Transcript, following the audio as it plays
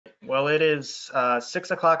Well, it is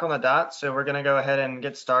 6 o'clock on the dot, so we're going to go ahead and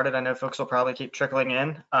get started. I know folks will probably keep trickling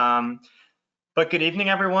in. But good evening,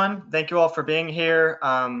 everyone. Thank you all for being here.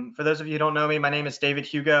 For those of you who don't know me, my name is David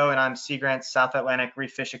Hugo, and I'm Sea Grant's South Atlantic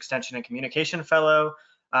Reef Fish Extension and Communication Fellow.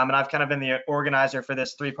 And I've kind of been the organizer for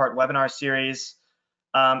this three-part webinar series.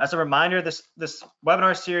 As a reminder, this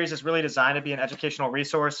webinar series is really designed to be an educational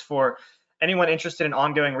resource for anyone interested in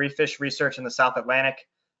ongoing reef fish research in the South Atlantic.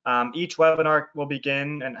 Each webinar will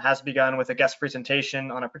begin and has begun with a guest presentation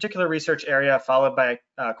on a particular research area, followed by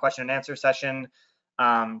a question and answer session.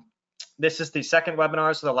 This is the second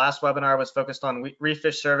webinar, so the last webinar was focused on reef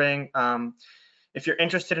fish surveying. If you're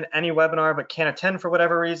interested in any webinar but can't attend for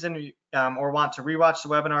whatever reason, or want to rewatch the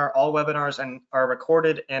webinar, all webinars are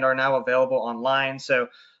recorded and are now available online. So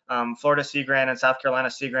Florida Sea Grant and South Carolina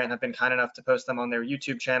Sea Grant have been kind enough to post them on their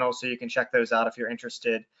YouTube channel, so you can check those out if you're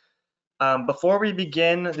interested. Before we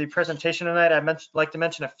begin the presentation tonight, I'd like to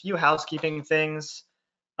mention a few housekeeping things.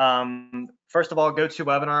 First of all,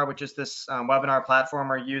 GoToWebinar, which is this webinar platform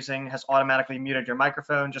we're using, has automatically muted your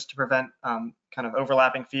microphone just to prevent kind of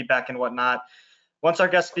overlapping feedback and whatnot. Once our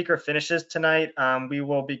guest speaker finishes tonight, we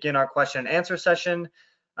will begin our question and answer session.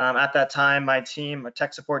 At that time, my team, a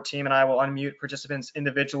tech support team, and I will unmute participants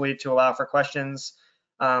individually to allow for questions.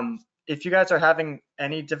 If you guys are having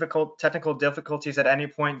any technical difficulties at any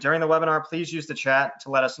point during the webinar, please use the chat to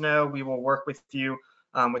let us know. We will work with you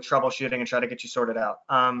with troubleshooting and try to get you sorted out.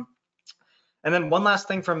 And then one last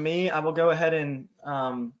thing from me, I will go ahead and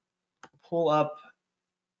pull up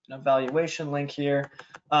an evaluation link here.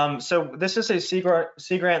 So this is a Sea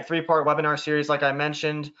Grant three-part webinar series, like I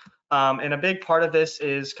mentioned. And a big part of this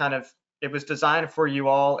is it was designed for you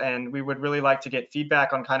all, and we would really like to get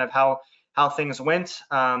feedback on kind of how things went.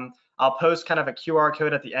 I'll post kind of a QR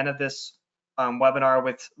code at the end of this webinar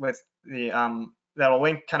with the that'll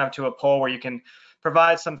link kind of to a poll where you can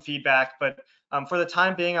provide some feedback. But for the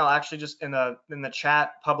time being, I'll actually just in the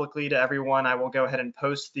chat publicly to everyone, I will go ahead and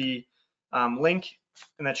post the link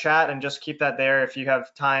in the chat and just keep that there if you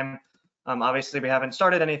have time. Obviously, we haven't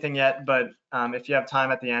started anything yet, but if you have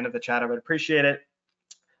time at the end of the chat, I would appreciate it.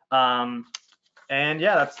 And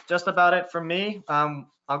yeah, that's just about it from me.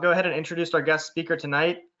 I'll go ahead and introduce our guest speaker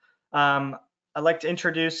tonight. I'd like to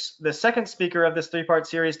introduce the second speaker of this three-part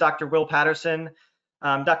series, Dr. Will Patterson.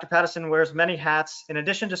 Dr. Patterson wears many hats. In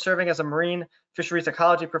addition to serving as a marine fisheries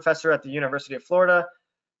ecology professor at the University of Florida,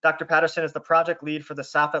 Dr. Patterson is the project lead for the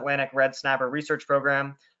South Atlantic Red Snapper Research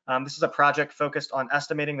Program. This is a project focused on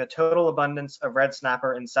estimating the total abundance of red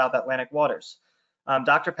snapper in South Atlantic waters.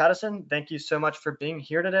 Dr. Patterson, thank you so much for being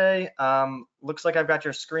here today. Looks like I've got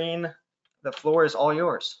your screen. The floor is all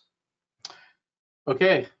yours.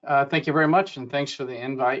 Okay, thank you very much, and thanks for the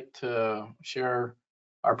invite to share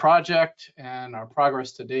our project and our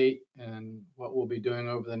progress to date and what we'll be doing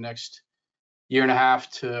over the next year and a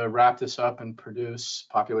half to wrap this up and produce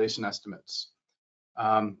population estimates.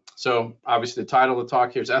 So obviously the title of the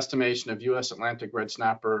talk here is Estimation of U.S. Atlantic Red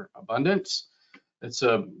Snapper Abundance. It's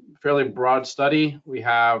a fairly broad study. We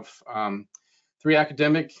have 3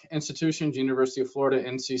 academic institutions, University of Florida,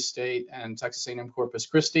 NC State, and Texas A&M Corpus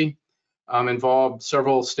Christi. Involved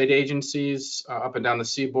several state agencies up and down the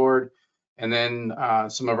seaboard, and then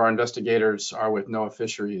some of our investigators are with NOAA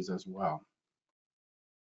Fisheries as well.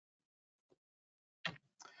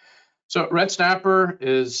 So red snapper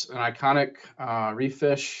is an iconic reef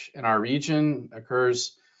fish in our region.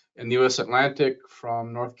 Occurs in the U.S. Atlantic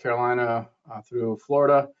from North Carolina through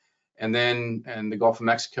Florida, and then in the Gulf of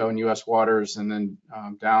Mexico and U.S. waters, and then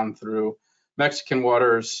down through Mexican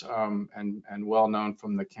waters, and well known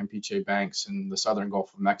from the Campeche banks in the southern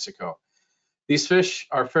Gulf of Mexico. These fish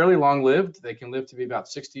are fairly long-lived. They can live to be about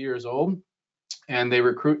 60 years old, and they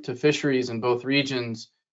recruit to fisheries in both regions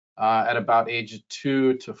at about age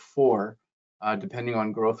 2 to 4, depending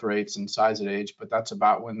on growth rates and size at age, but that's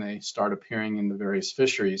about when they start appearing in the various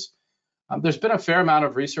fisheries. There's been a fair amount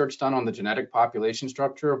of research done on the genetic population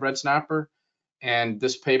structure of red snapper. And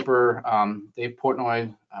this paper, Dave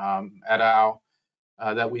Portnoy et al.,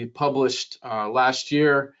 that we published last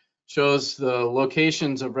year, shows the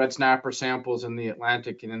locations of red snapper samples in the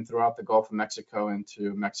Atlantic and then throughout the Gulf of Mexico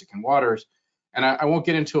into Mexican waters. And I won't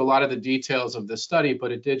get into a lot of the details of this study,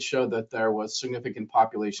 but it did show that there was significant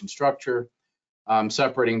population structure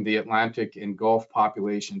separating the Atlantic and Gulf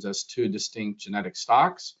populations as 2 distinct genetic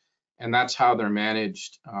stocks. And that's how they're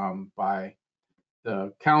managed by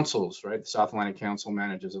the councils, right? The South Atlantic Council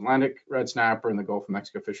manages Atlantic red snapper, and the Gulf of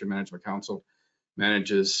Mexico Fishery Management Council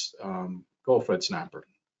manages Gulf red snapper.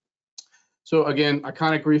 So again,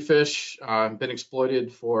 iconic reef fish, been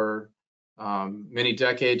exploited for many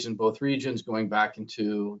decades in both regions, going back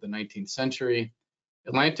into the 19th century.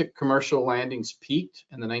 Atlantic commercial landings peaked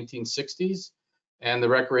in the 1960s, and the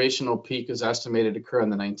recreational peak is estimated to occur in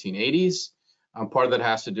the 1980s. Part of that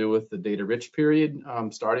has to do with the data-rich period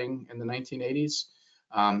starting in the 1980s,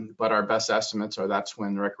 but our best estimates are that's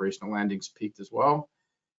when the recreational landings peaked as well.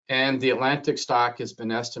 And the Atlantic stock has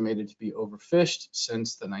been estimated to be overfished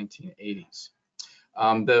since the 1980s.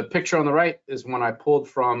 The picture on the right is one I pulled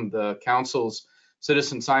from the Council's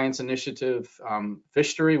Citizen Science Initiative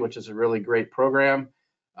Fishery, which is a really great program.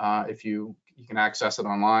 If you can access it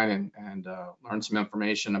online and learn some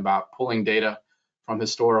information about pulling data from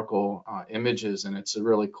historical images, and it's a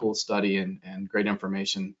really cool study and great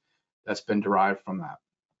information that's been derived from that.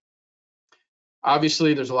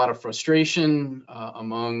 Obviously, there's a lot of frustration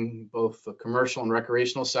among both the commercial and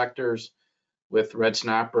recreational sectors with red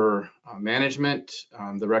snapper management.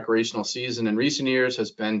 The recreational season in recent years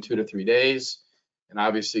has been 2 to 3 days, and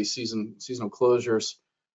obviously seasonal closures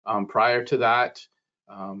prior to that,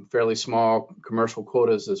 fairly small commercial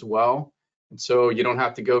quotas as well. And so you don't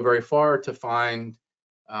have to go very far to find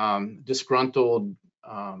disgruntled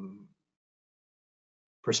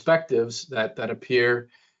perspectives that appear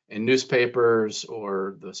in newspapers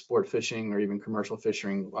or the sport fishing or even commercial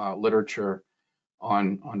fishing literature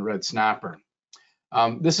on red snapper.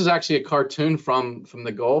 This is actually a cartoon from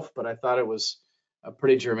the Gulf, but I thought it was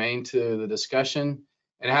pretty germane to the discussion,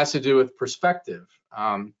 and it has to do with perspective.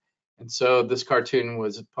 And so this cartoon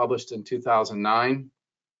was published in 2009,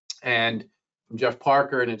 and from Jeff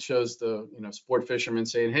Parker, and it shows the sport fishermen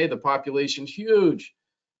saying, "Hey, the population's huge,"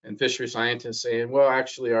 and fishery scientists saying, "Well,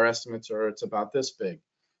 actually, our estimates are it's about this big."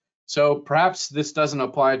 So perhaps this doesn't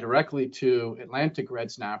apply directly to Atlantic red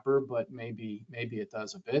snapper, but maybe it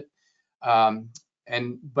does a bit.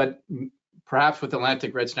 But perhaps with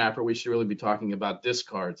Atlantic red snapper, we should really be talking about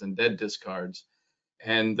discards and dead discards.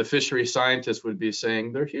 And the fishery scientists would be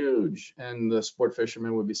saying they're huge, and the sport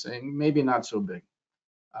fishermen would be saying maybe not so big.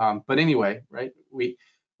 But anyway, right? We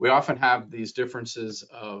often have these differences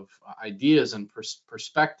of ideas and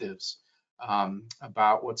perspectives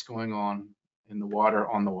about what's going on in the water,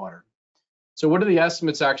 on the water. So what do the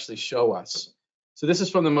estimates actually show us? So this is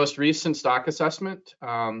from the most recent stock assessment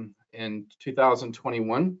in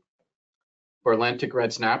 2021 for Atlantic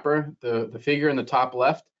red snapper. The figure in the top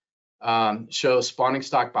left shows spawning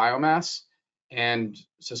stock biomass. And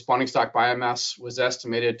so spawning stock biomass was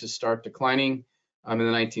estimated to start declining in the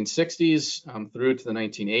 1960s through to the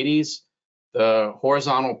 1980s. The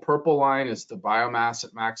horizontal purple line is the biomass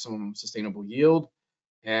at maximum sustainable yield.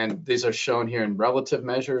 And these are shown here in relative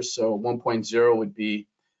measures. So 1.0 would be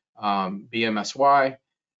BMSY.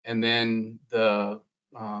 And then the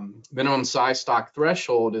minimum size stock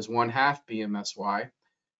threshold is 1/2 BMSY.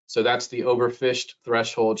 So that's the overfished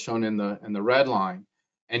threshold shown in the red line.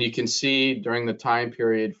 And you can see during the time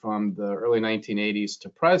period from the early 1980s to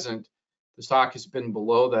present, the stock has been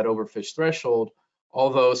below that overfished threshold,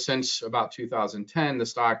 although since about 2010, the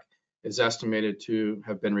stock is estimated to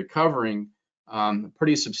have been recovering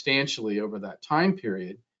pretty substantially over that time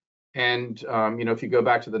period. And if you go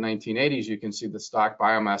back to the 1980s, you can see the stock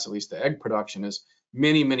biomass, at least the egg production, is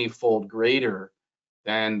many fold greater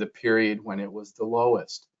than the period when it was the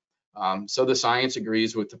lowest. So the science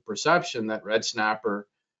agrees with the perception that red snapper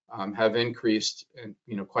have increased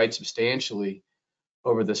quite substantially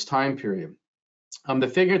over this time period. The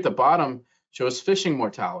figure at the bottom shows fishing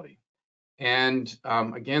mortality. And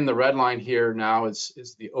again, the red line here now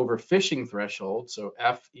is the overfishing threshold. So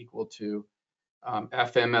F equal to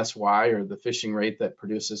FMSY, or the fishing rate that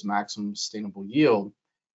produces maximum sustainable yield.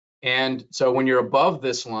 And so when you're above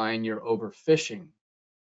this line, you're overfishing.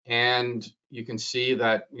 And you can see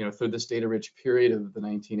that through this data-rich period of the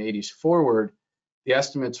 1980s forward, the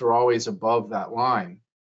estimates are always above that line.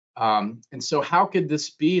 And so how could this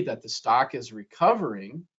be that the stock is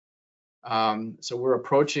recovering? So we're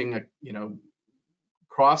approaching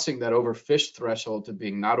crossing that overfished threshold to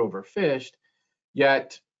being not overfished,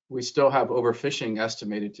 yet we still have overfishing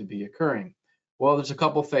estimated to be occurring. Well, there's a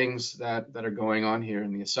couple things that are going on here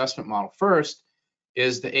in the assessment model. First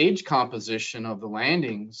is the age composition of the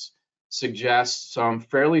landings suggests some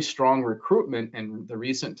fairly strong recruitment in the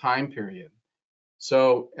recent time period.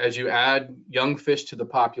 So as you add young fish to the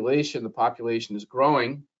population is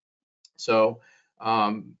growing. So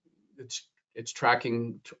it's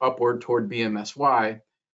tracking upward toward BMSY,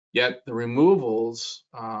 yet the removals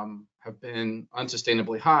have been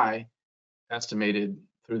unsustainably high, estimated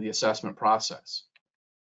through the assessment process.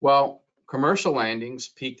 Well, commercial landings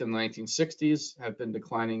peaked in the 1960s, have been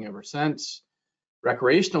declining ever since.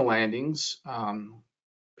 Recreational landings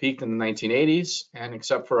peaked in the 1980s, and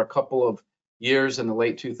except for a couple of years in the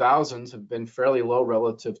late 2000s, have been fairly low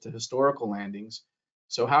relative to historical landings.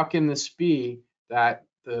 So how can this be that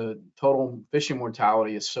the total fishing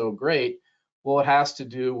mortality is so great? Well, it has to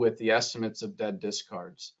do with the estimates of dead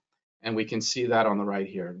discards. And we can see that on the right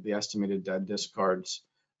here, the estimated dead discards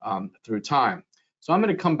through time. So I'm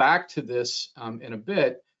going to come back to this in a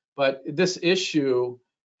bit, but this issue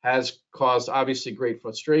has caused obviously great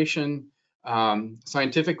frustration.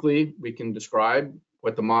 Scientifically, we can describe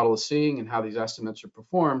what the model is seeing and how these estimates are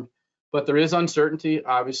performed, but there is uncertainty,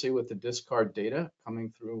 obviously, with the discard data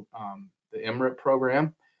coming through the MRIP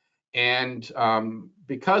program. And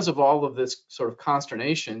because of all of this sort of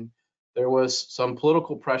consternation, there was some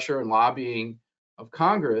political pressure and lobbying of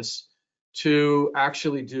Congress to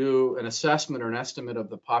actually do an assessment or an estimate of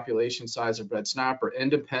the population size of red snapper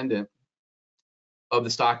independent of the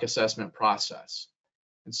stock assessment process.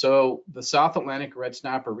 And so the South Atlantic Red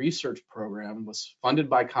Snapper Research Program was funded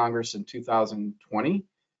by Congress in 2020,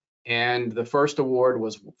 and the first award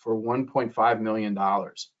was for $1.5 million.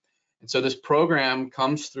 And so this program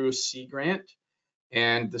comes through Sea Grant,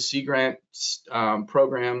 and the Sea Grant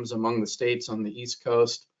programs among the states on the East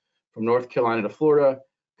Coast, from North Carolina to Florida,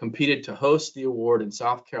 competed to host the award, and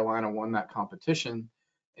South Carolina won that competition.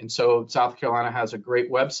 And so South Carolina has a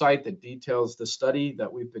great website that details the study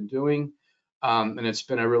that we've been doing. And it's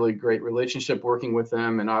been a really great relationship working with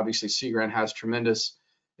them. And obviously Sea Grant has tremendous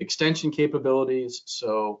extension capabilities.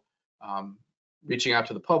 So reaching out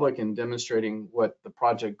to the public and demonstrating what the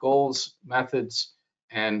project goals, methods,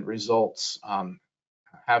 and results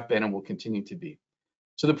have been and will continue to be.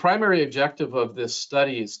 So the primary objective of this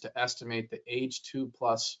study is to estimate the age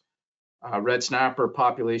 2+ red snapper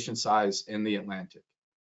population size in the Atlantic.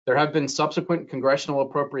 There have been subsequent congressional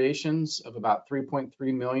appropriations of about $3.3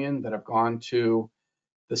 million that have gone to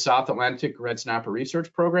the South Atlantic Red Snapper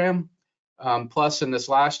Research Program. Plus, in this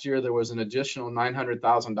last year, there was an additional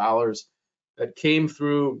 $900,000 that came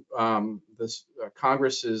through this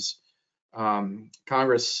Congress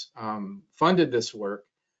funded this work,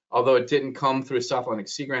 although it didn't come through South Atlantic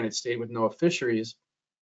Sea Grant. It stayed with NOAA Fisheries,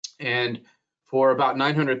 and for about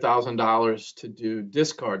 $900,000 to do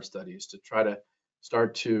discard studies to try to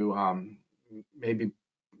start to maybe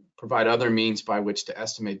provide other means by which to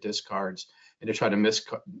estimate discards and to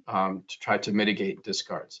try to mitigate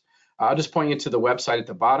discards. I'll just point you to the website at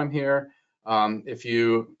the bottom here. If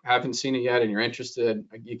you haven't seen it yet and you're interested,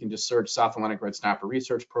 you can just search South Atlantic Red Snapper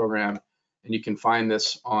Research Program, and you can find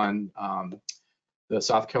this on the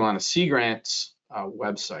South Carolina Sea Grant's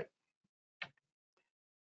website.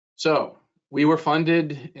 So we were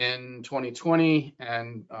funded in 2020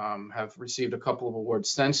 and have received a couple of awards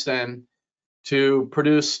since then to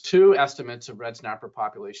produce 2 estimates of red snapper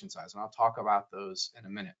population size, and I'll talk about those in a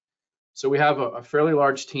minute. So we have a fairly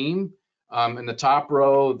large team. In the top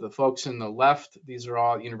row, the folks in the left, these are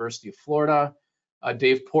all University of Florida.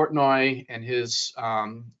 Dave Portnoy and his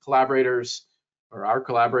collaborators, or our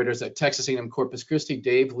collaborators at Texas A&M Corpus Christi.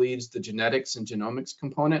 Dave leads the genetics and genomics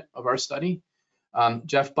component of our study.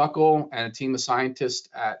 Jeff Buckle and a team of scientists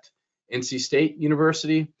at NC State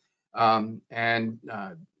University.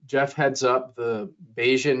 Jeff heads up the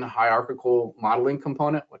Bayesian hierarchical modeling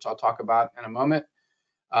component, which I'll talk about in a moment.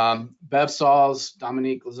 Bev Sauls,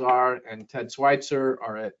 Dominique Lazar, and Ted Schweitzer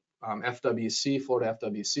are at FWC, Florida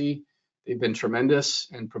FWC. They've been tremendous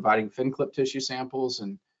in providing fin clip tissue samples,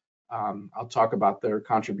 and I'll talk about their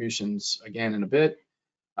contributions again in a bit.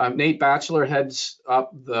 Nate Batchelor heads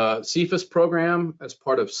up the CFIS program as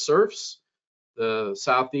part of SURFS, the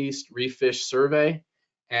Southeast Reef Fish Survey,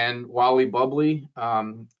 and Wally Bubley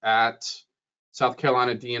at South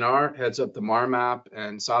Carolina DNR heads up the MARMAP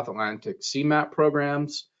and South Atlantic CMAP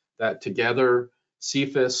programs that together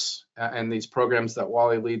CFIS and these programs that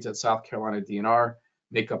Wally leads at South Carolina DNR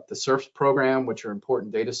make up the SURFS program, which are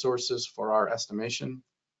important data sources for our estimation.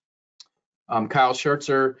 Kyle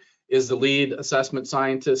Schertzer is the lead assessment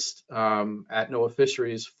scientist at NOAA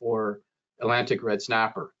Fisheries for Atlantic red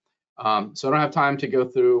snapper. So I don't have time to go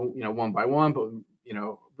through, one by one, but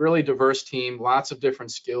really diverse team, lots of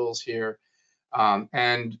different skills here,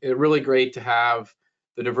 and it's really great to have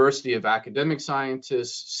the diversity of academic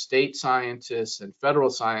scientists, state scientists, and federal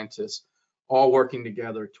scientists all working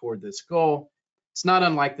together toward this goal. It's not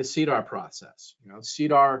unlike the CDAR process.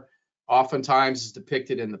 CDAR oftentimes is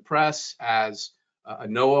depicted in the press as a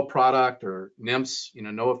NOAA product or NIMS,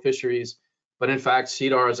 NOAA Fisheries, but in fact,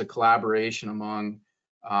 CDAR is a collaboration among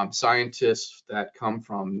scientists that come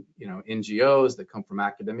from, NGOs, that come from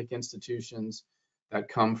academic institutions, that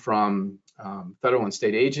come from federal and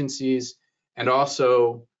state agencies, and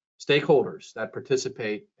also stakeholders that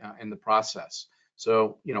participate in the process.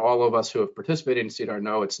 So, all of us who have participated in CDAR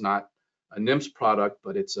know it's not a NIMS product,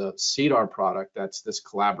 but it's a CDAR product. That's this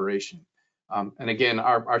collaboration. And again,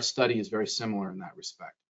 our study is very similar in that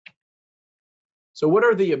respect. So what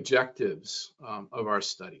are the objectives of our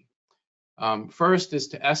study? First is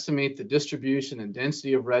to estimate the distribution and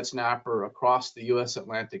density of red snapper across the US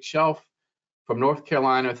Atlantic shelf from North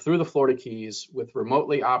Carolina through the Florida Keys with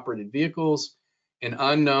remotely operated vehicles in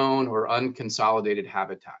unknown or unconsolidated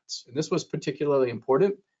habitats. And this was particularly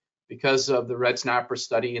important because of the red snapper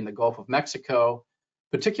study in the Gulf of Mexico,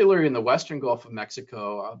 particularly in the Western Gulf of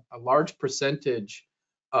Mexico. A large percentage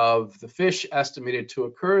of the fish estimated to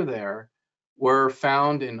occur there were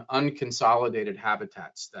found in unconsolidated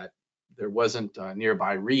habitats, that there wasn't a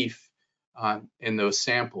nearby reef in those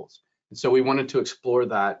samples. And so we wanted to explore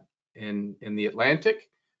that in the Atlantic.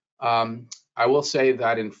 I will say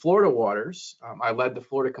that in Florida waters, I led the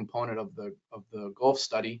Florida component of the Gulf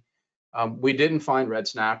study. We didn't find red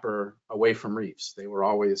snapper away from reefs. They were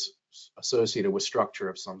always associated with structure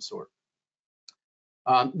of some sort.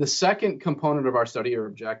 The second component of our study, or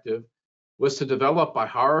objective, was to develop a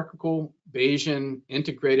hierarchical Bayesian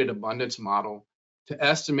integrated abundance model to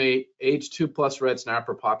estimate age 2+ red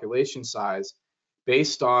snapper population size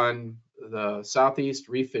based on the Southeast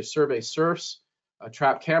Reef Fish Survey SURFs,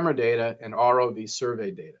 trap camera data, and ROV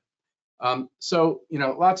survey data. So,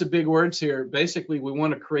 lots of big words here. Basically, we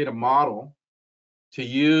want to create a model to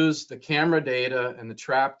use the camera data and the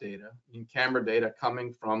trap data, camera data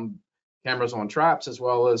coming from cameras on traps, as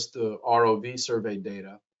well as the ROV survey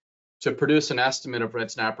data, to produce an estimate of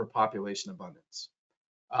red snapper population abundance.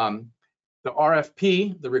 The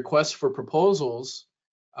RFP, the request for proposals,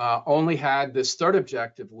 only had this third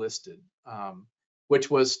objective listed, which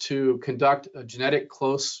was to conduct a genetic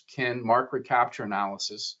close kin mark recapture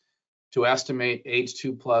analysis to estimate age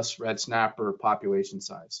 2+ red snapper population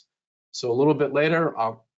size. So a little bit later,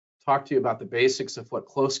 I'll talk to you about the basics of what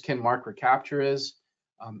close kin mark recapture is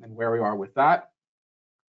and where we are with that.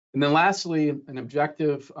 And then lastly, an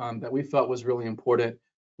objective that we felt was really important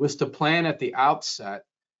was to plan at the outset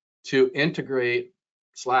to integrate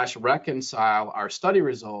 / reconcile our study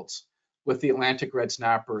results with the Atlantic red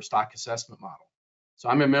snapper stock assessment model. So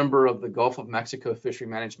I'm a member of the Gulf of Mexico Fishery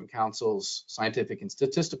Management Council's Scientific and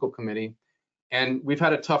Statistical Committee, and we've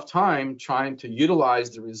had a tough time trying to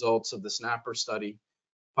utilize the results of the snapper study,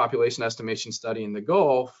 population estimation study in the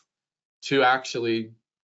Gulf, to actually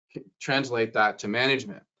translate that to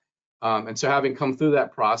management. And so having come through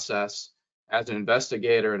that process as an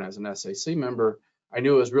investigator and as an SAC member, I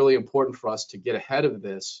knew it was really important for us to get ahead of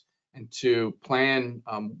this and to plan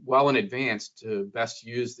well in advance to best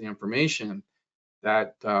use the information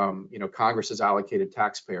that Congress has allocated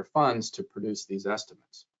taxpayer funds to produce these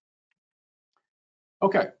estimates.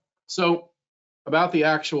 Okay, so about the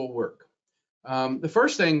actual work. The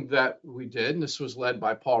first thing that we did, and this was led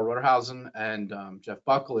by Paul Rotterhausen and Jeff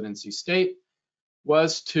Buckle at NC State,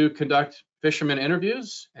 was to conduct fishermen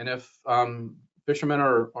interviews. And if fishermen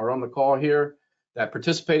are on the call here that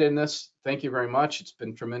participated in this, thank you very much. It's been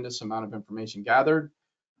a tremendous amount of information gathered.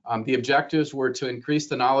 The objectives were to increase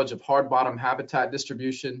the knowledge of hard bottom habitat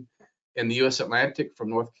distribution in the US Atlantic from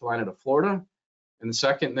North Carolina to Florida. And the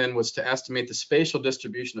second then was to estimate the spatial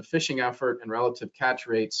distribution of fishing effort and relative catch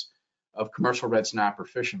rates of commercial red snapper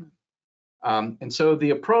fishermen. And so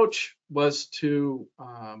the approach was to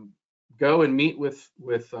go and meet with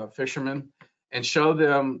fishermen and show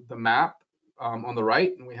them the map on the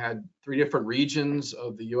right. And we had 3 different regions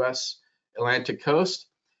of the US Atlantic coast.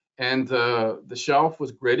 And the shelf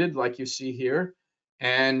was gridded like you see here.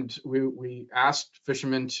 And we asked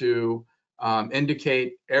fishermen to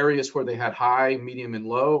indicate areas where they had high, medium, and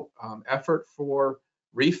low effort for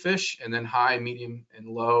reef fish, and then high, medium, and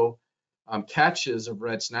low catches of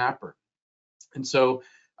red snapper. And so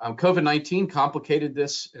COVID-19 complicated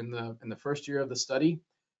this in the first year of the study.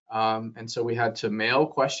 And so we had to mail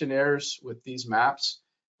questionnaires with these maps.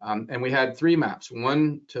 And we had 3 maps,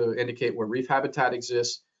 1 to indicate where reef habitat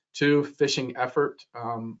exists, 2 fishing effort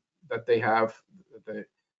that they have,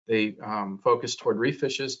 they focus toward reef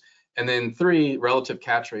fishes, and then 3 relative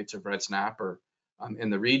catch rates of red snapper in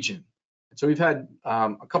the region. And so we've had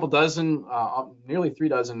a couple dozen, nearly 3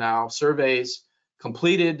 dozen now, surveys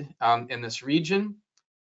completed in this region,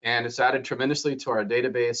 and it's added tremendously to our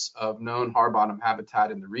database of known hard bottom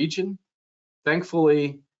habitat in the region.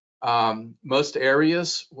 Thankfully, most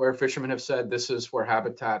areas where fishermen have said this is where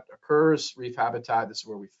habitat occurs, reef habitat, this is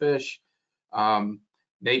where we fish.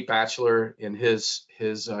 Nate Batchelor, in his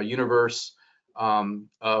universe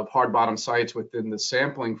of hard bottom sites within the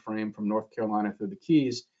sampling frame from North Carolina through the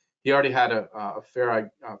Keys, he already had a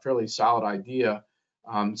fairly solid idea.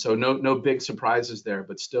 So no big surprises there,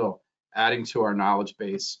 but still adding to our knowledge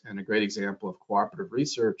base and a great example of cooperative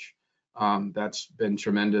research That's been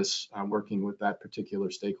tremendous working with that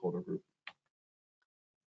particular stakeholder group.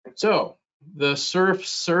 So the SURF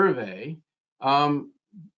survey,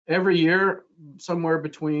 every year, somewhere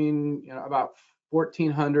between about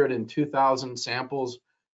 1,400 and 2,000 samples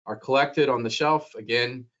are collected on the shelf,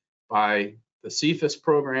 again, by the CFIS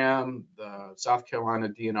program, the South Carolina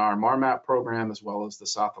DNR MARMAP program, as well as the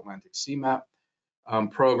South Atlantic CMAP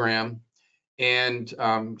program. And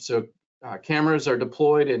so cameras are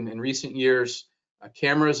deployed in recent years.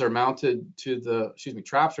 Cameras are mounted to the,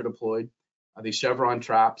 traps are deployed, these Chevron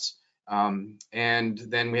traps. And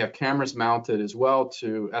then we have cameras mounted as well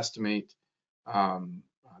to estimate,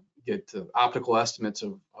 get optical estimates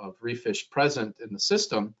of reef fish present in the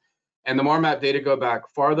system. And the MARMAP data go back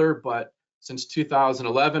farther, but since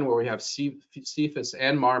 2011, where we have CFIS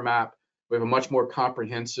and MARMAP, we have a much more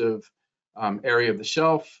comprehensive area of the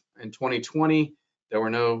shelf. In 2020, there were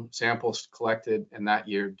no samples collected in that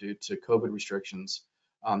year due to COVID restrictions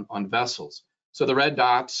on vessels. So the red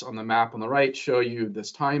dots on the map on the right show you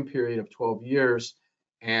this time period of 12 years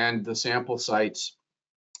and the sample sites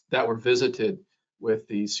that were visited with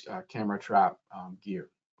these camera trap gear.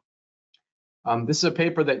 This is a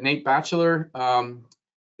paper that Nate Batchelor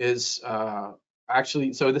is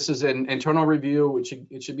actually, so this is an internal review, which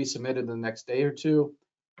it should be submitted the next day or two.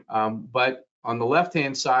 But on the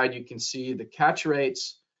left-hand side, you can see the catch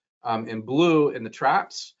rates in blue in the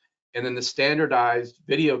traps, and then the standardized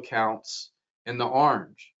video counts in the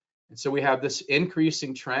orange. And so we have this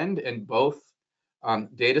increasing trend in both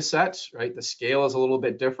data sets, right? The scale is a little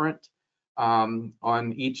bit different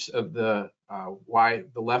on each of the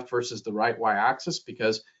the left versus the right y-axis,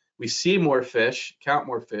 because we see more fish, count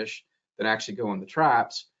more fish than actually go in the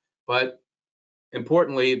traps. But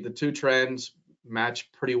importantly, the two trends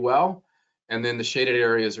match pretty well. And then the shaded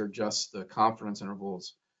areas are just the confidence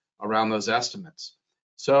intervals around those estimates.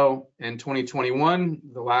 So in 2021,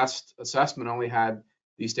 the last assessment only had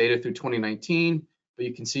these data through 2019, but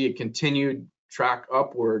you can see it continued track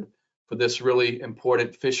upward for this really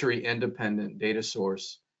important fishery independent data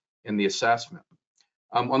source in the assessment.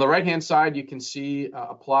 On the right-hand side, you can see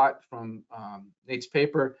a plot from Nate's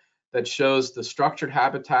paper that shows the structured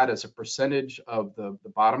habitat as a percentage of the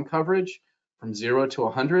bottom coverage from 0 to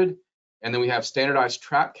 100. And then we have standardized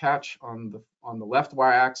trap catch on the left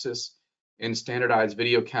y-axis and standardized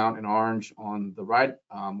video count in orange on the right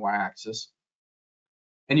y-axis.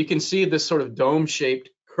 And you can see this sort of dome-shaped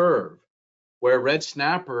curve where red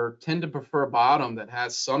snapper tend to prefer bottom that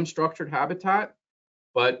has some structured habitat,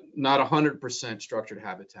 but not 100% structured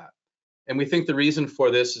habitat. And we think the reason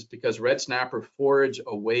for this is because red snapper forage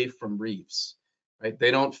away from reefs, right?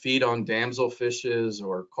 They don't feed on damsel fishes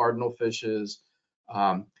or cardinal fishes.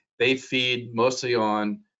 They feed mostly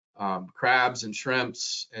on crabs and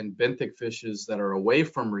shrimps and benthic fishes that are away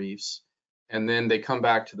from reefs, and then they come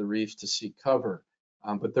back to the reefs to seek cover.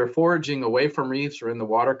 But they're foraging away from reefs or in the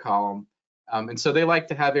water column, and so they like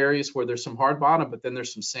to have areas where there's some hard bottom, but then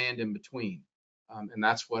there's some sand in between, and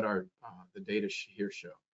that's what the data here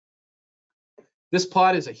show. This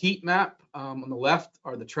plot is a heat map. On the left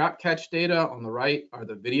are the trap catch data, on the right are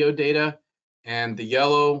the video data, and the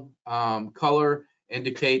yellow color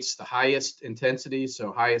indicates the highest intensity,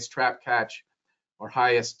 so highest trap catch or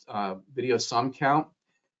highest video sum count.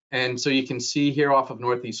 And so you can see here off of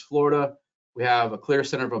Northeast Florida, we have a clear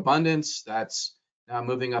center of abundance that's now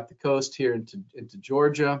moving up the coast here into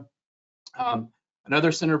Georgia.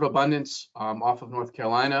 Another center of abundance off of North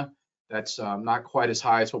Carolina that's not quite as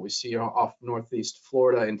high as what we see off Northeast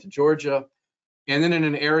Florida into Georgia. And then in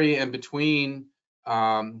an area in between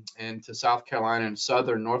and to South Carolina and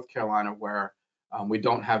southern North Carolina where we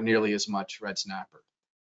don't have nearly as much red snapper.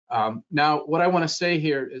 Now, what I want to say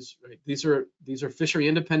here is these are fishery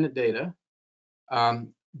independent data,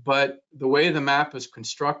 but the way the map is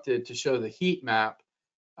constructed to show the heat map,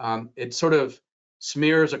 it sort of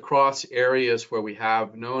smears across areas where we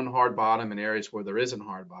have known hard bottom and areas where there isn't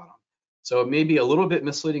hard bottom. So it may be a little bit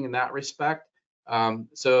misleading in that respect.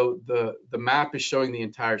 So the map is showing the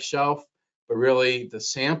entire shelf, but really the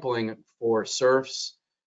sampling for surfs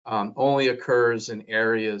only occurs in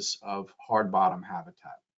areas of hard bottom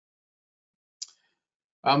habitat.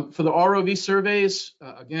 For the ROV surveys,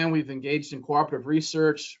 again, we've engaged in cooperative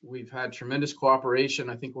research. We've had tremendous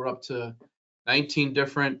cooperation. I think we're up to 19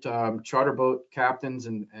 different charter boat captains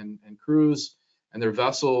and crews and their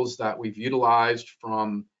vessels that we've utilized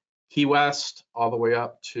from Key West all the way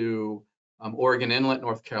up to Oregon Inlet,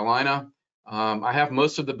 North Carolina. I have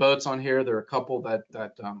most of the boats on here. There are a couple that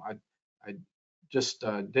I just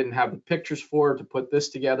didn't have the pictures for to put this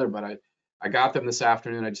together, but I got them this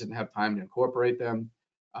afternoon. I just didn't have time to incorporate them.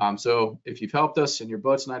 So if you've helped us and your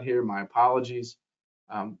boat's not here, my apologies.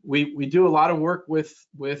 We do a lot of work with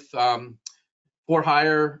for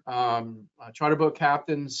hire charter boat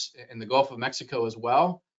captains in the Gulf of Mexico as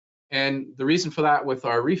well. And the reason for that with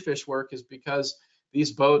our reef fish work is because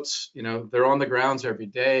these boats, they're on the grounds every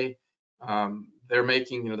day. They're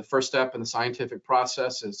making, the first step in the scientific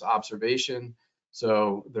process is observation.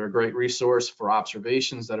 So they're a great resource for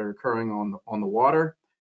observations that are occurring on the water.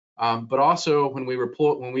 But also when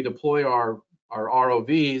we deploy our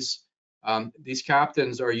ROVs, these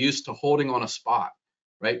captains are used to holding on a spot,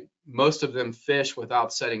 right? Most of them fish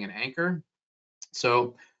without setting an anchor.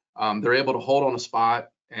 So they're able to hold on a spot,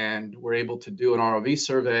 and we're able to do an ROV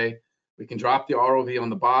survey. We can drop the ROV on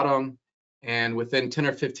the bottom, and within 10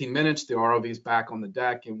 or 15 minutes, the ROV is back on the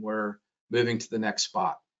deck and we're moving to the next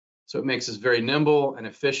spot. So it makes us very nimble and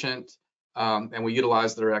efficient, and we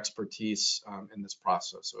utilize their expertise in this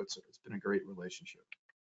process. So it's been a great relationship.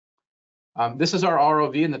 This is our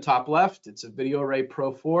ROV in the top left. It's a Video Array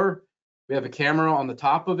Pro 4. We have a camera on the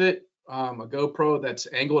top of it, a GoPro that's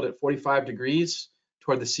angled at 45 degrees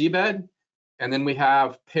toward the seabed. And then we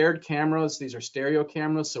have paired cameras. These are stereo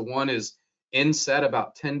cameras. So one is inset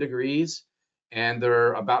about 10 degrees, and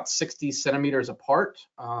they're about 60 centimeters apart,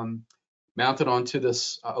 mounted onto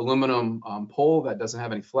this aluminum pole that doesn't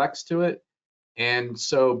have any flex to it. And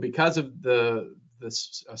so because of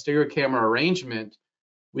this stereo camera arrangement,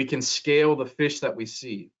 we can scale the fish that we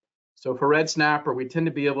see. So for red snapper, we tend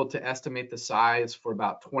to be able to estimate the size for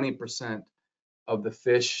about 20% of the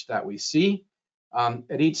fish that we see.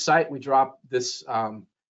 At each site, we drop this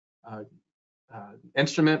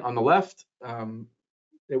instrument on the left.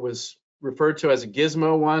 It was referred to as a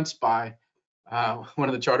gizmo once by one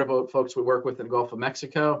of the charter boat folks we work with in the Gulf of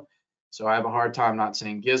Mexico. So I have a hard time not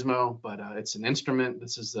saying gizmo, but it's an instrument.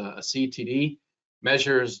 This is a CTD,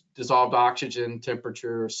 measures dissolved oxygen,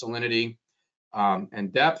 temperature, salinity,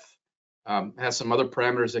 and depth. Has some other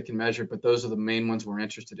parameters that can measure, but those are the main ones we're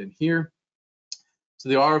interested in here. So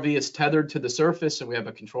the ROV is tethered to the surface, and we have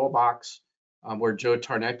a control box where Joe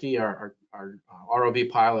Tarnecki, our ROV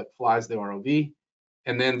pilot, flies the ROV.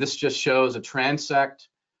 And then this just shows a transect.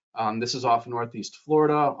 This is off Northeast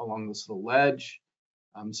Florida along this little ledge.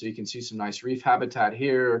 So you can see some nice reef habitat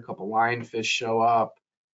here. A couple lionfish show up.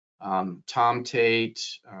 Tomtate.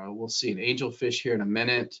 We'll see an angelfish here in a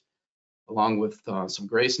minute, along with some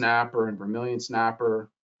gray snapper and vermilion snapper.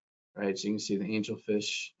 Right, so you can see the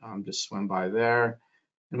angelfish just swim by there.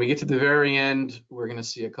 And we get to the very end, we're going to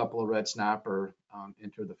see a couple of red snapper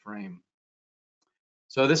enter the frame.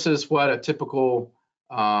 So this is what a typical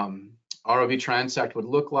ROV transect would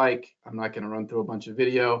look like. I'm not going to run through a bunch of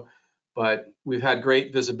video, but we've had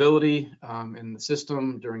great visibility in the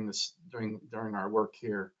system during our work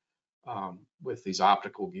here with these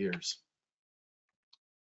optical gears.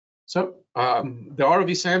 So the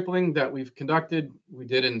ROV sampling that we've conducted, we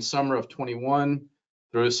did in summer of 21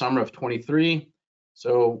 through summer of 23.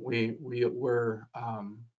 So we were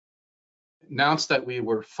announced that we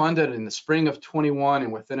were funded in the spring of 21,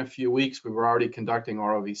 and within a few weeks, we were already conducting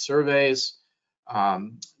ROV surveys.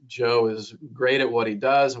 Joe is great at what he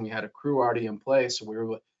does, and we had a crew already in place, so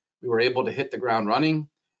we were able to hit the ground running.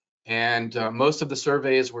 And most of the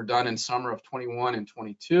surveys were done in summer of 21 and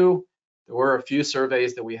 22. There were a few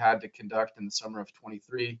surveys that we had to conduct in the summer of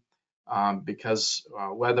 23 because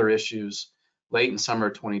weather issues late in summer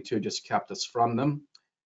of 22 just kept us from them.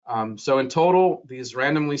 So in total, these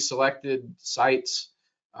randomly selected sites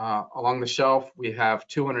along the shelf, we have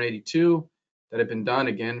 282 that have been done,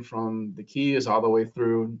 again, from the Keys all the way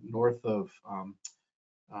through north of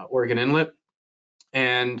Oregon Inlet.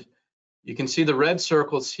 And you can see the red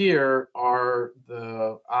circles here are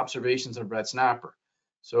the observations of red snapper.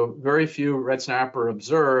 So very few red snapper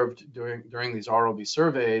observed during these ROV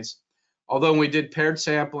surveys. Although we did paired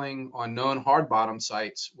sampling on known hard bottom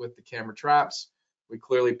sites with the camera traps, we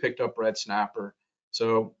clearly picked up red snapper.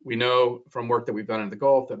 So we know from work that we've done in the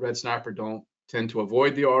Gulf that red snapper don't tend to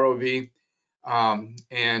avoid the ROV,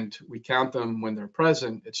 and we count them when they're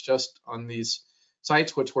present. It's just on these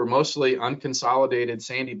sites which were mostly unconsolidated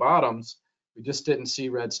sandy bottoms, we just didn't see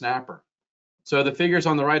red snapper. So the figures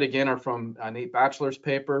on the right again are from Nate Batchelor's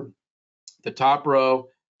paper. The top row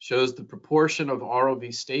shows the proportion of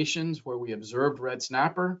ROV stations where we observed red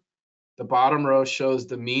snapper. The bottom row shows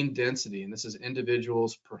the mean density, and this is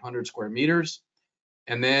individuals per 100 square meters.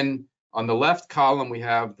 And then on the left column, we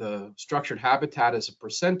have the structured habitat as a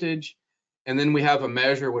percentage, and then we have a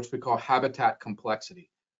measure which we call habitat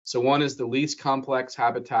complexity. So 1 is the least complex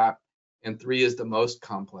habitat, and 3 is the most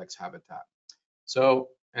complex habitat. So,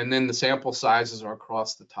 and then the sample sizes are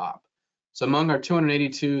across the top. So among our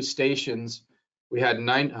 282 stations, We had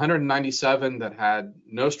 197 that had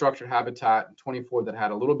no structured habitat and 24 that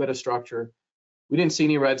had a little bit of structure. We didn't see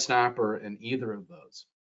any red snapper in either of those.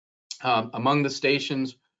 Among the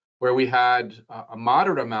stations where we had a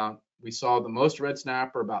moderate amount, we saw the most red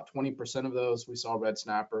snapper, about 20% of those we saw red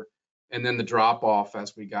snapper, and then the drop off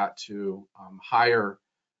as we got to higher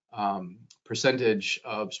percentage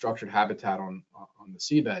of structured habitat on the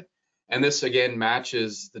seabed. And this again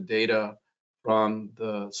matches the data from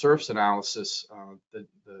the surfs analysis, the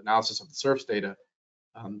analysis of the surfs data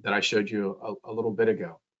that I showed you a little bit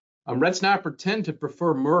ago. Red snapper tend to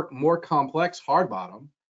prefer more complex hard bottom,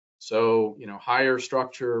 so higher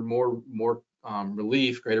structure, more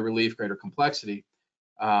relief, greater complexity,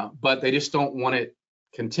 but they just don't want it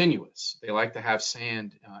continuous. They like to have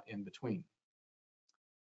sand in between.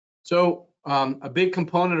 So a big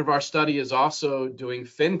component of our study is also doing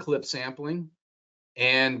fin clip sampling,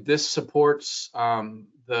 and this supports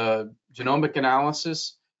the genomic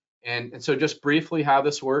analysis. And so just briefly how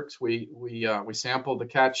this works, we sampled the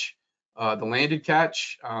catch, the landed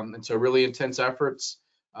catch, and so really intense efforts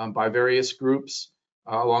by various groups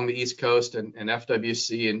along the East Coast, and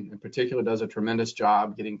FWC in particular does a tremendous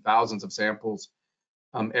job getting thousands of samples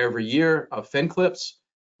every year of fin clips.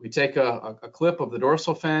 We take a clip of the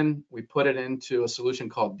dorsal fin, we put it into a solution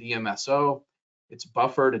called DMSO. It's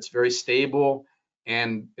buffered, it's very stable,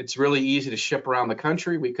 and it's really easy to ship around the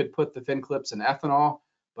country. We could put the fin clips in ethanol,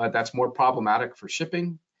 but that's more problematic for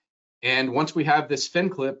shipping. And once we have this fin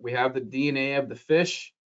clip, we have the DNA of the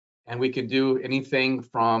fish, and we can do anything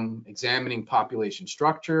from examining population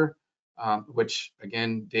structure, which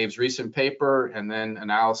again, Dave's recent paper, and then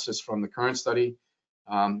analysis from the current study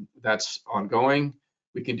that's ongoing.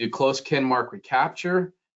 We can do close kin mark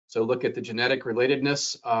recapture, so look at the genetic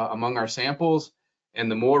relatedness among our samples, and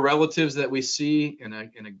the more relatives that we see in a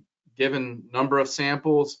given number of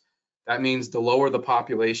samples, that means the lower the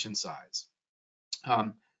population size.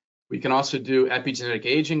 We can also do epigenetic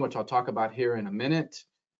aging, which I'll talk about here in a minute.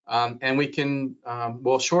 And we can,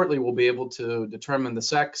 well, shortly we'll be able to determine the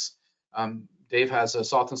sex. Dave has a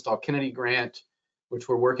Saltonstall Kennedy grant, which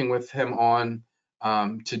we're working with him on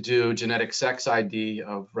to do genetic sex ID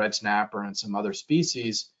of red snapper and some other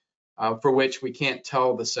species, for which we can't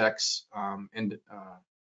tell the sex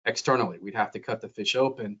externally. We'd have to cut the fish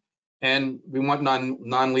open. And we want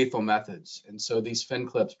non-lethal methods. And so these fin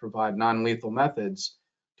clips provide non-lethal methods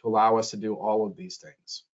to allow us to do all of these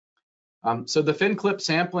things. So the fin clip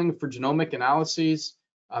sampling for genomic analyses,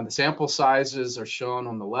 the sample sizes are shown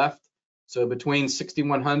on the left. So between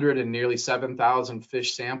 6,100 and nearly 7,000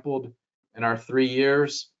 fish sampled in our 3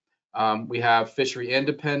 years. We have fishery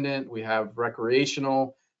independent, we have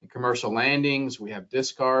recreational and commercial landings, we have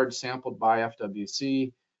discards sampled by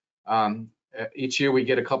FWC. Each year we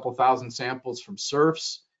get a couple thousand samples from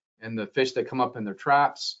surfs and the fish that come up in their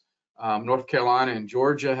traps. North Carolina and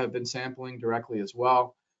Georgia have been sampling directly as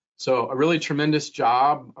well. So a really tremendous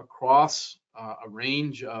job across a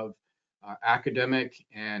range of academic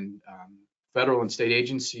and federal and state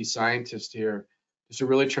agency scientists here. Just a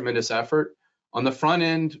really tremendous effort. On the front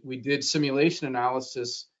end, we did simulation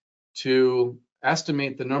analysis to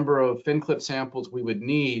estimate the number of fin clip samples we would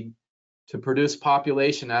need to produce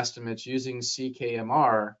population estimates using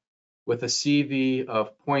CKMR with a CV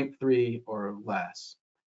of 0.3 or less.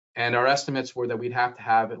 And our estimates were that we'd have to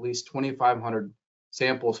have at least 2,500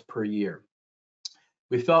 samples per year.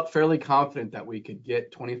 We felt fairly confident that we could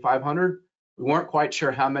get 2,500. We weren't quite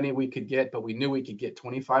sure how many we could get, but we knew we could get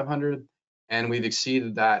 2,500, and we've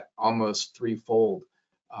exceeded that almost threefold.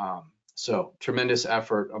 So tremendous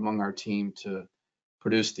effort among our team to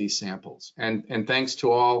produce these samples. And thanks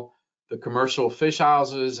to all the commercial fish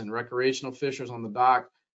houses and recreational fishers on the dock.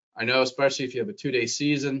 I know, especially if you have a 2-day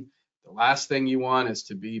season, the last thing you want is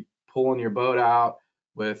to be pulling your boat out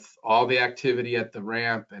with all the activity at the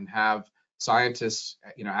ramp and have scientists,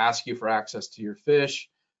 ask you for access to your fish.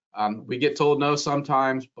 We get told no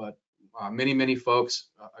sometimes, but many folks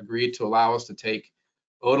agreed to allow us to take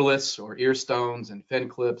otoliths or ear stones and fin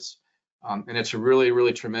clips, and it's a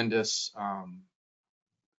really tremendous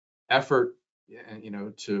effort,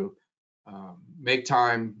 to make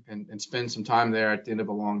time and spend some time there at the end of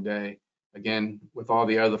a long day. Again, with all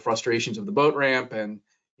the other frustrations of the boat ramp and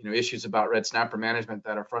issues about red snapper management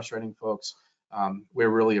that are frustrating folks, we're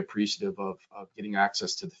really appreciative of getting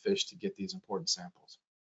access to the fish to get these important samples.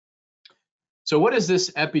 So what is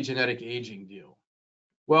this epigenetic aging deal?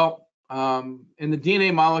 Well, in the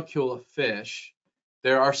DNA molecule of fish,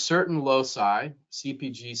 there are certain loci,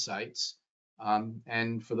 CPG sites,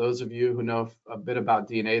 and for those of you who know a bit about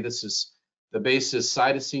DNA, this is the base is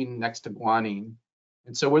cytosine next to guanine.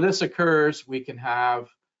 And so where this occurs, we can have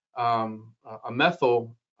a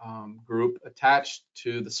methyl group attached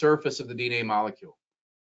to the surface of the DNA molecule.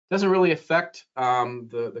 Doesn't really affect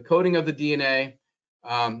the coding of the DNA,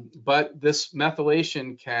 but this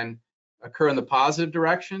methylation can occur in the positive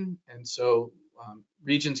direction, and so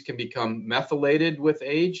regions can become methylated with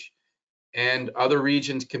age, and other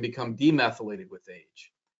regions can become demethylated with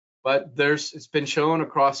age. But it's been shown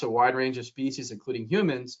across a wide range of species, including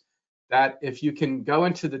humans, that if you can go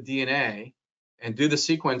into the DNA and do the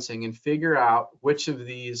sequencing and figure out which of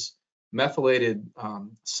these methylated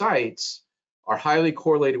sites are highly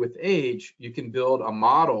correlated with age, you can build a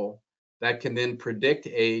model that can then predict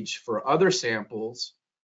age for other samples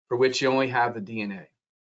for which you only have the DNA.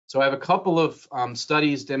 So I have a couple of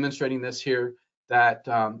studies demonstrating this here that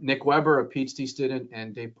Nick Weber, a PhD student,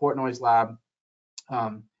 and Dave Portnoy's lab,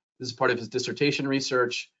 this is part of his dissertation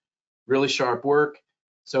research, really sharp work.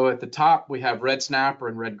 So at the top, we have red snapper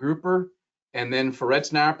and red grouper. And then for red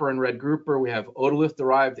snapper and red grouper, we have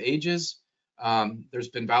otolith-derived ages. There's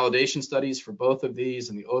been validation studies for both of these,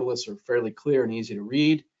 and the otoliths are fairly clear and easy to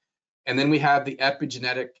read. And then we have the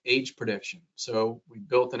epigenetic age prediction. So we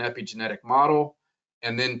built an epigenetic model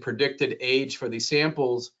and then predicted age for these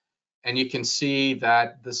samples. And you can see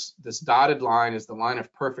that this dotted line is the line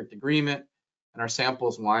of perfect agreement, and our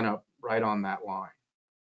samples line up right on that line.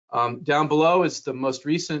 Down below is the most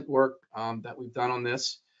recent work that we've done on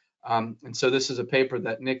this. And so this is a paper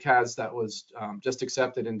that Nick has that was just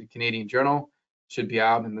accepted in the Canadian Journal, should be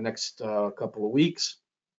out in the next couple of weeks.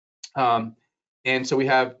 And so we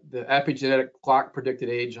have the epigenetic clock predicted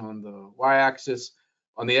age on the y-axis.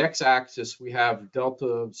 On the x-axis, we have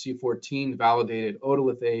delta C14 validated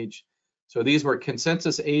otolith age. So these were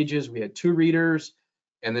consensus ages. We had 2 readers,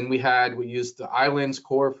 and then we used the iLens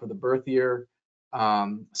core for the birth year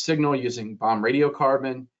signal using bomb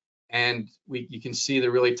radiocarbon. And you can see the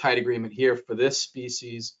really tight agreement here for this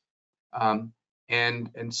species. And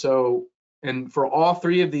for all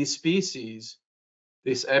 3 of these species,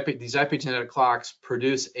 these epigenetic clocks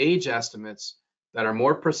produce age estimates that are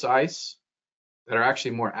more precise, that are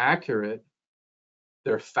actually more accurate,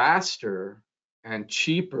 they're faster and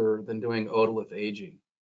cheaper than doing otolith aging.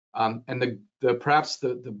 And perhaps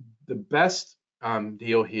the best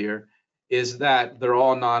deal here is that they're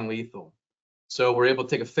all non-lethal. So we're able to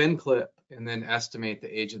take a fin clip and then estimate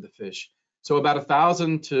the age of the fish. So about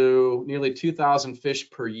 1,000 to nearly 2,000 fish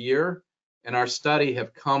per year in our study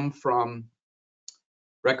have come from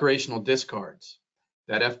recreational discards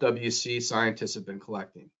that FWC scientists have been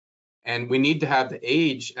collecting. And we need to have the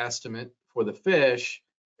age estimate for the fish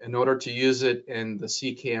in order to use it in the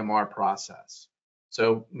CKMR process.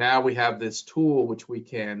 So now we have this tool which we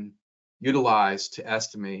can utilize to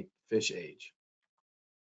estimate fish age.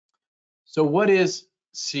 So what is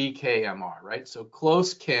CKMR, right? So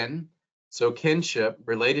close kin, so kinship,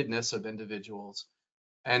 relatedness of individuals,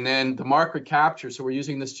 and then the mark recapture, so we're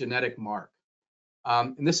using this genetic mark.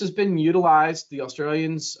 And this has been utilized. The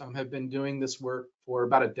Australians have been doing this work for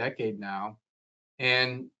about a decade now.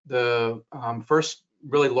 And the first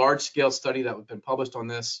really large-scale study that has been published on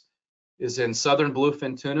this is in southern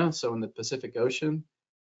bluefin tuna, so in the Pacific Ocean.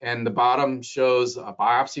 And the bottom shows a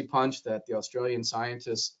biopsy punch that the Australian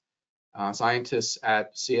scientists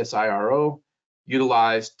at CSIRO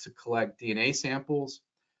utilized to collect DNA samples.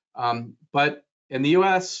 But in the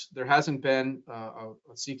US, there hasn't been a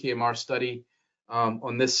CKMR study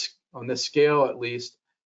on this scale, at least,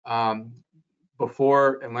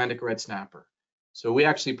 before Atlantic red snapper. So we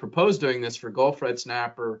actually proposed doing this for Gulf red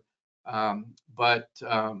snapper, but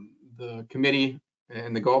the committee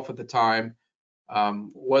in the Gulf at the time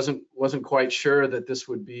wasn't quite sure that this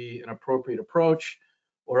would be an appropriate approach,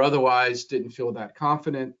 or otherwise didn't feel that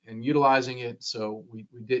confident in utilizing it. So we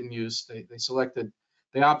didn't use. They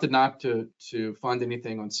opted not to fund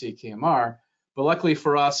anything on CKMR. But luckily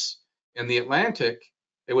for us in the Atlantic,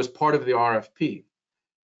 it was part of the RFP.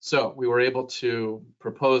 So we were able to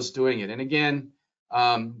propose doing it. And again,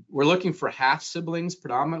 we're looking for half siblings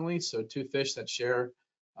predominantly, so 2 fish that share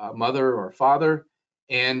mother or father.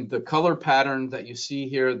 And the color pattern that you see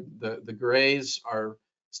here, the grays are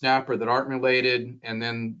snapper that aren't related, and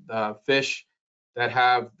then the fish that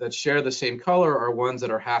share the same color are ones that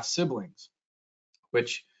are half siblings,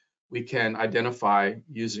 which we can identify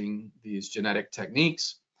using these genetic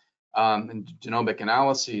techniques and genomic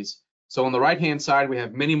analyses. So on the right-hand side, we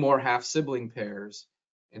have many more half-sibling pairs.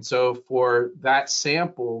 And so for that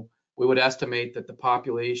sample, we would estimate that the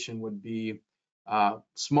population would be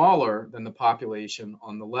smaller than the population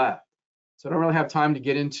on the left. So I don't really have time to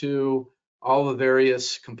get into all the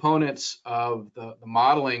various components of the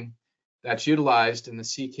modeling that's utilized in the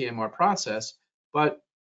CKMR process, but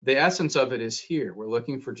the essence of it is here. We're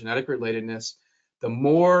looking for genetic relatedness. The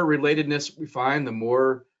more relatedness we find, the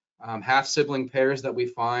more half-sibling pairs that we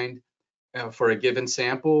find for a given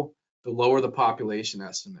sample, the lower the population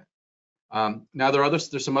estimate. Now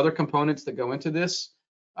there's some other components that go into this: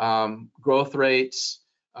 growth rates,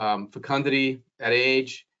 fecundity at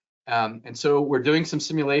age, and so we're doing some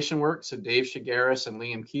simulation work. So Dave Shigaris and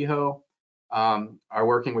Liam Kehoe are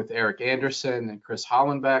working with Eric Anderson and Chris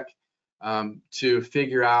Hollenbeck to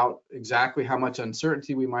figure out exactly how much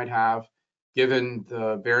uncertainty we might have given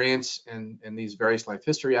the variance in these various life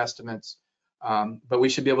history estimates. But we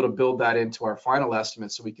should be able to build that into our final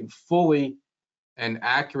estimate so we can fully and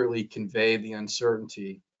accurately convey the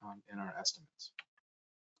uncertainty in our estimates.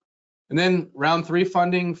 And then round 3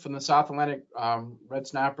 funding from the South Atlantic Red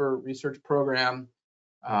Snapper Research Program.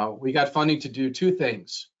 We got funding to do 2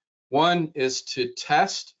 things. One is to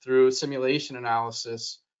test through simulation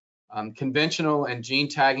analysis conventional and gene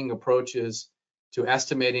tagging approaches to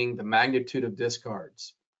estimating the magnitude of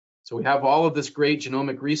discards. So we have all of this great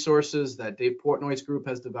genomic resources that Dave Portnoy's group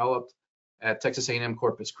has developed at Texas A&M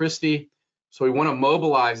Corpus Christi. So we want to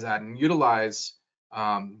mobilize that and utilize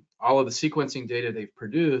all of the sequencing data they've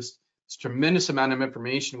produced. It's a tremendous amount of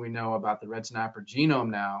information we know about the red snapper genome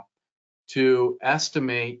now to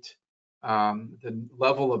estimate the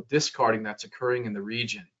level of discarding that's occurring in the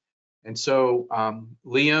region. And so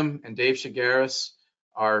Liam and Dave Shigaris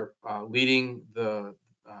are leading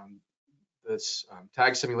this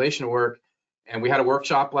tag simulation work. And we had a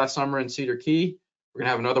workshop last summer in Cedar Key. We're going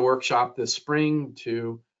to have another workshop this spring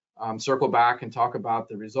to circle back and talk about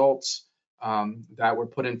the results that were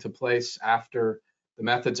put into place after the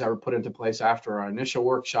methods that were put into place after our initial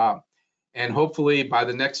workshop. And hopefully by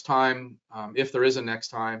the next time, if there is a next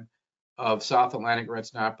time of South Atlantic red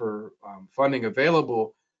snapper funding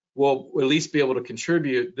available, we'll at least be able to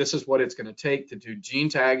contribute. This is what it's going to take to do gene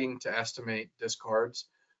tagging to estimate discards,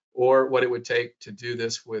 or what it would take to do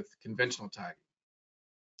this with conventional tagging.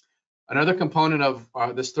 Another component of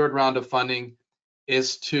this 3rd round of funding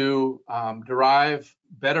is to derive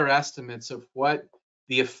better estimates of what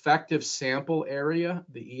the effective sample area,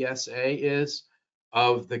 the ESA, is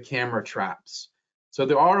of the camera traps. So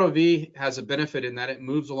the ROV has a benefit in that it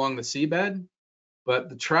moves along the seabed, but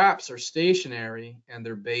the traps are stationary and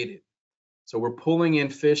they're baited. So we're pulling in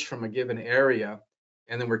fish from a given area,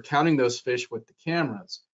 and then we're counting those fish with the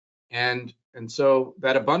cameras. And so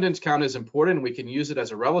that abundance count is important. We can use it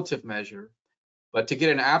as a relative measure, but to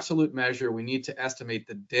get an absolute measure, we need to estimate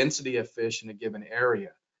the density of fish in a given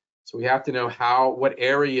area. So we have to know what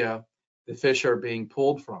area the fish are being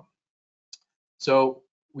pulled from. So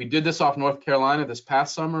we did this off North Carolina this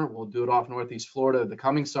past summer. We'll do it off Northeast Florida the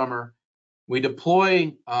coming summer. We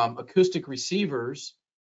deploy acoustic receivers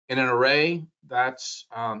in an array that's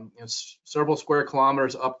several square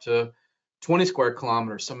kilometers up to 20 square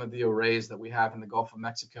kilometers, some of the arrays that we have in the Gulf of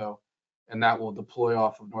Mexico, and that will deploy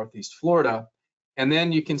off of Northeast Florida. And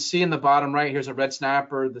then you can see in the bottom right, here's a red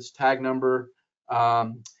snapper. This tag number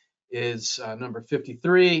is number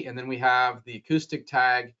 53, and then we have the acoustic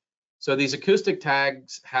tag. So these acoustic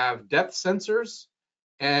tags have depth sensors,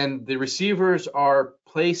 and the receivers are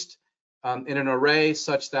placed in an array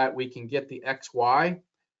such that we can get the XY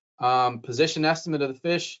position estimate of the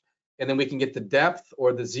fish, and then we can get the depth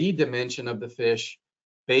or the Z dimension of the fish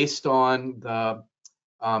based on the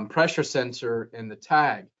pressure sensor in the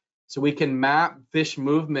tag. So we can map fish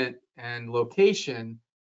movement and location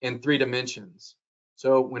in 3 dimensions.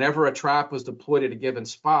 So whenever a trap was deployed at a given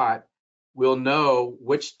spot, we'll know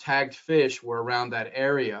which tagged fish were around that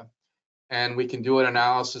area, and we can do an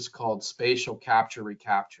analysis called spatial capture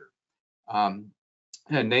recapture. And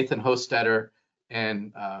Nathan Hostetter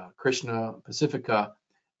and Krishna Pacifica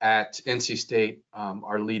at NC State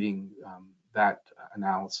are leading that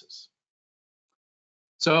analysis.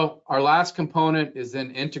 So our last component is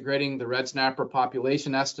then integrating the red snapper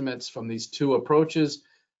population estimates from these 2 approaches.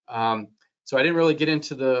 So I didn't really get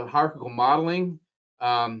into the hierarchical modeling.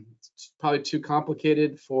 It's probably too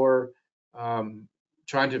complicated for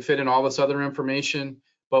trying to fit in all this other information,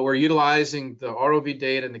 but we're utilizing the ROV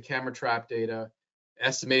data and the camera trap data,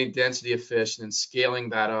 estimating density of fish, and then scaling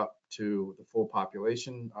that up to the full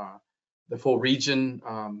population, the full region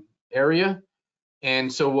area.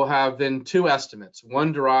 And so we'll have then 2 estimates,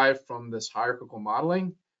 one derived from this hierarchical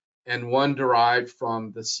modeling and one derived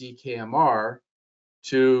from the CKMR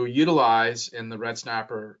to utilize in the red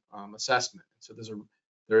snapper assessment. So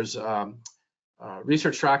there's a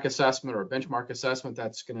research track assessment or a benchmark assessment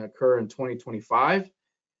that's going to occur in 2025.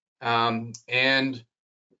 And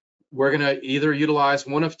we're going to either utilize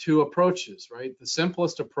one of 2 approaches, right? The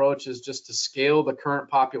simplest approach is just to scale the current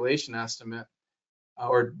population estimate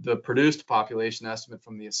or the produced population estimate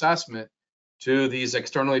from the assessment to these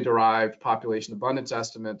externally derived population abundance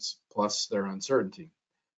estimates plus their uncertainty.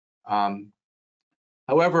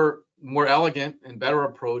 However, more elegant and better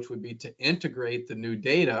approach would be to integrate the new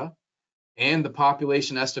data and the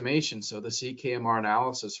population estimation, so the CKMR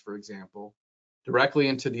analysis, for example, directly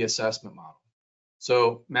into the assessment model.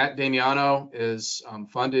 So Matt Damiano is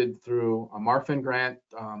funded through a Marfin grant,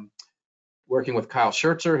 working with Kyle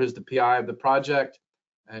Schertzer, who's the PI of the project,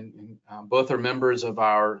 and both are members of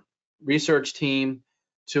our research team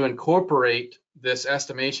to incorporate this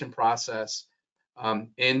estimation process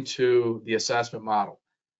into the assessment model.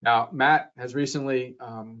 Now, Matt has recently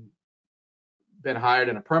been hired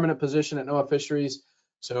in a permanent position at NOAA Fisheries,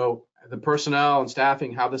 so the personnel and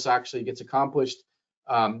staffing, how this actually gets accomplished,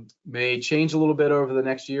 may change a little bit over the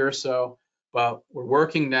next year or so, but we're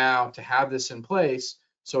working now to have this in place.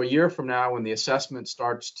 So a year from now, when the assessment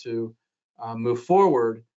starts to move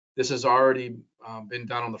forward, this has already been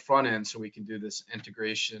done on the front end, so we can do this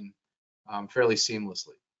integration fairly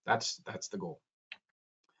seamlessly. That's the goal.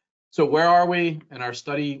 So where are we in our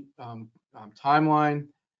study timeline?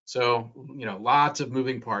 So, lots of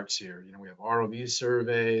moving parts here. We have ROV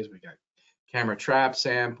surveys, we got camera trap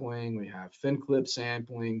sampling, we have fin clip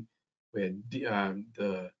sampling, we had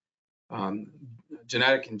the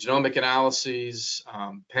genetic and genomic analyses,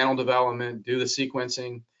 panel development, do the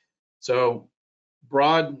sequencing. So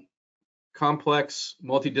broad, complex,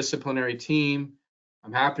 multidisciplinary team.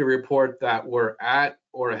 I'm happy to report that we're at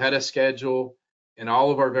or ahead of schedule in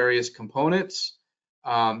all of our various components.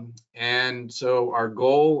 And so our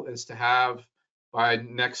goal is to have, by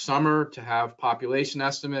next summer, to have population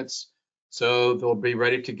estimates, so they'll be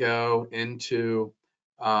ready to go into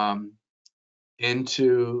the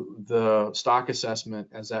stock assessment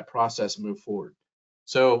as that process moves forward.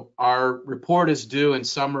 So our report is due in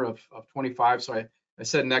summer of 25. So I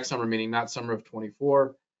said next summer, meaning not summer of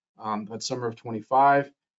 24, but summer of 25.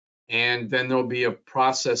 And then there'll be a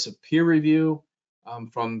process of peer review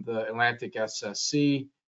from the Atlantic SSC,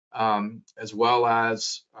 as well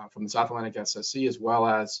as from the South Atlantic SSC, as well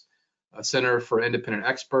as a Center for Independent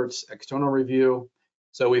Experts, external review.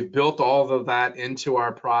 So we've built all of that into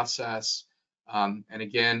our process. And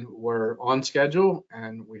again, we're on schedule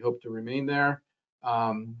and we hope to remain there.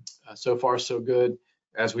 So far, so good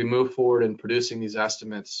as we move forward in producing these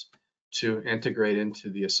estimates to integrate into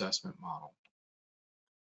the assessment model.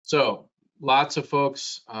 So lots of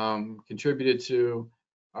folks contributed to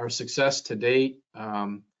our success to date.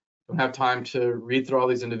 Don't have time to read through all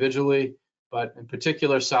these individually, but in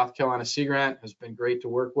particular, South Carolina Sea Grant has been great to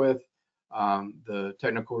work with. The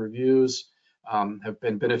technical reviews have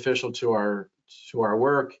been beneficial to our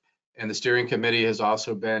work, and the steering committee has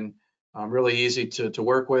also been really easy to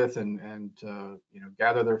work with and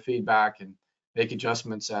gather their feedback and make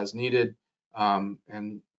adjustments as needed.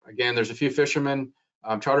 And again, there's a few fishermen,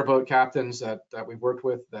 charter boat captains that we've worked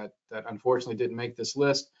with that unfortunately didn't make this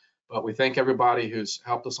list, but we thank everybody who's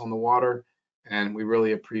helped us on the water, and we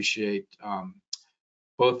really appreciate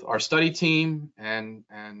both our study team and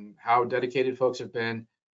how dedicated folks have been,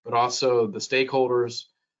 but also the stakeholders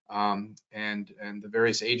and the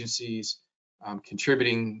various agencies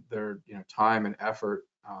contributing their time and effort.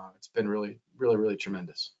 It's been really, really, really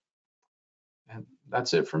tremendous. And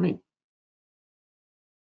that's it for me.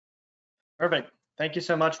 Perfect. Thank you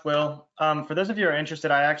so much, Will. For those of you who are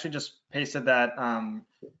interested, I actually just pasted that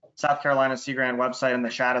South Carolina Sea Grant website in the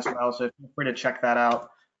chat as well, so feel free to check that out.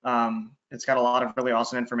 It's got a lot of really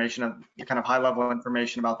awesome information, kind of high-level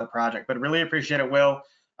information about the project, but really appreciate it, Will.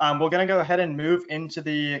 We're going to go ahead and move into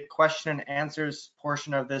the question and answers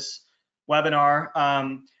portion of this webinar.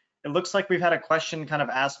 It looks like we've had a question kind of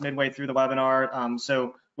asked midway through the webinar.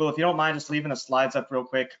 So, Will, if you don't mind just leaving the slides up real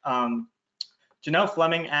quick. Janelle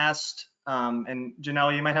Fleming asked, and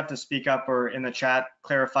Janelle, you might have to speak up or in the chat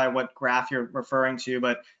clarify what graph you're referring to,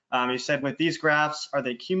 but you said with these graphs, are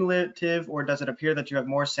they cumulative, or does it appear that you have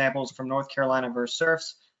more samples from North Carolina versus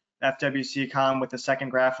surfs? FWC column with the second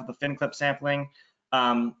graph of the fin clip sampling.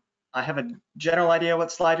 I have a general idea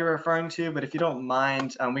what slide you're referring to, but if you don't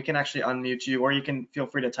mind, we can actually unmute you, or you can feel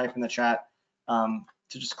free to type in the chat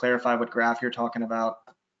to just clarify what graph you're talking about.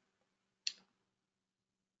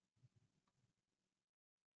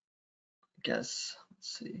 I guess,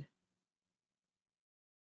 let's see.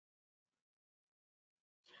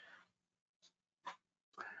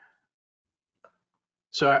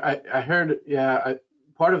 So I heard, yeah,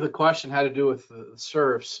 part of the question had to do with the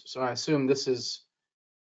surfs. So I assume this is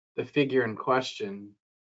the figure in question.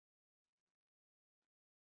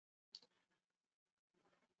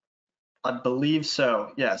 I believe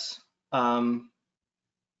so, yes.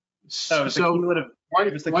 Oh, it was the So cumulative.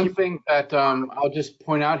 It was the one thing that I'll just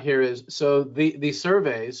point out here is, so the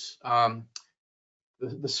surveys,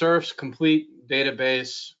 the SURF's complete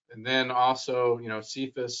database, and then also, you know,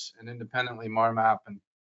 CFIS and independently MARMAP and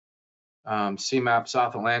CMAP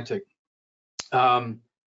South Atlantic. The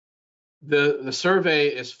survey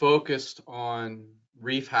is focused on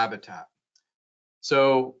reef habitat.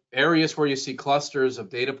 So areas where you see clusters of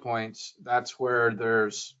data points, that's where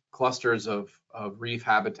there's clusters of reef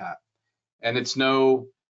habitat. And it's no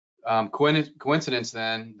coincidence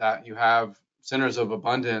then that you have centers of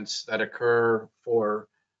abundance that occur for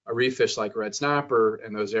a reef fish like red snapper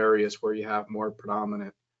in those areas where you have more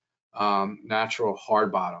predominant natural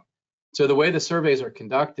hard bottom. So the way the surveys are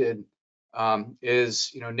conducted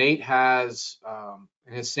is, you know, Nate has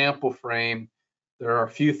in his sample frame, there are a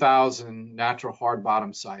few thousand natural hard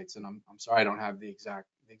bottom sites, and I'm sorry I don't have the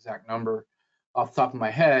exact number off the top of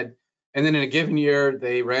my head. And then in a given year,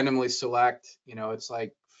 they randomly select, you know, it's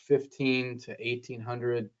like 15 to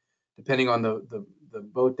 1800, depending on the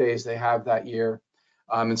boat days they have that year.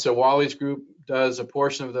 And so Wally's group does a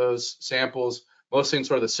portion of those samples, mostly in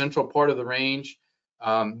sort of the central part of the range.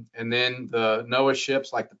 And then the NOAA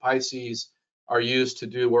ships like the Pisces are used to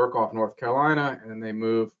do work off North Carolina, and then they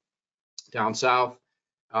move down south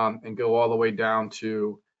and go all the way down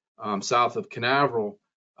to south of Canaveral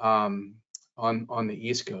on the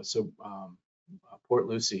East Coast, so Port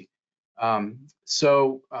Lucie.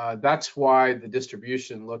 So that's why the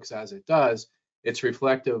distribution looks as it does. It's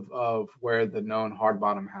reflective of where the known hard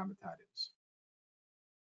bottom habitat is.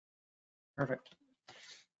 Perfect.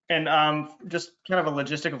 And just kind of a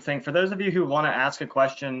logistical thing, for those of you who want to ask a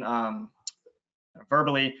question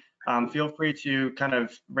verbally, feel free to kind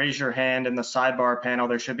of raise your hand in the sidebar panel.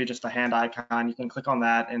 There should be just a hand icon. You can click on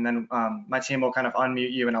that, and then my team will kind of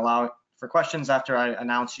unmute you and allow for questions after I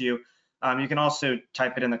announce you. You can also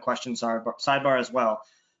type it in the question sidebar as well.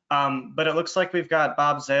 But it looks like we've got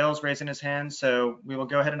Bob Zales raising his hand, so we will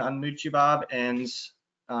go ahead and unmute you, Bob, and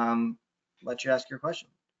let you ask your question.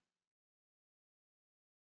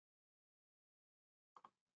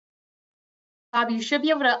 Bob, you should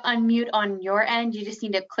be able to unmute on your end. You just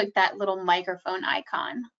need to click that little microphone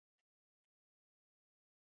icon.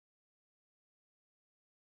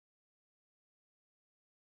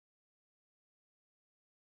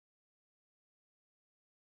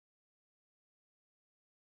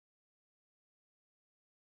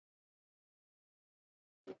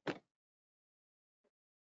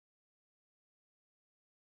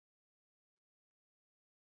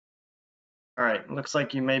 All right, looks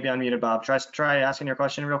like you may be unmuted, Bob. Try asking your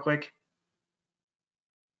question real quick.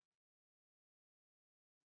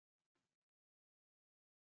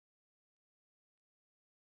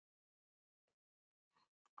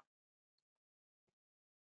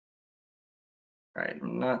 All right,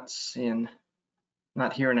 I'm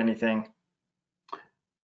not hearing anything.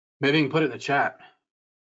 Maybe you can put it in the chat.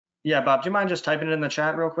 Yeah, Bob, do you mind just typing it in the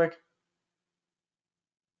chat real quick?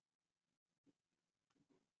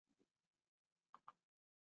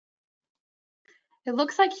 It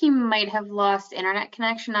looks like he might have lost internet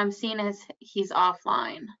connection. I'm seeing as he's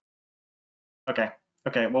offline. Okay.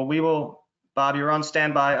 Well, we will, Bob, you're on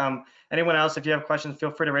standby. Anyone else, if you have questions,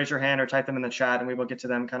 feel free to raise your hand or type them in the chat, and we will get to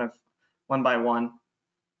them kind of one by one.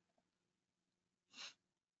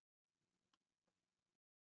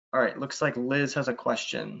 All right, looks like Liz has a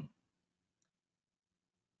question.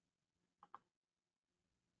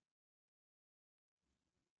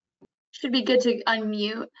 Should be good to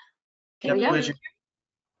unmute. There we go. Liz,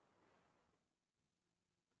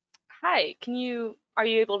 Hi, are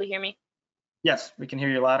you able to hear me? yes, we can hear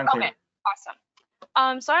you loud and clear. Okay,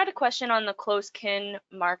 awesome. So I had a question on the close kin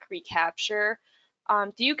mark recapture.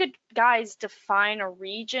 Do you guys define a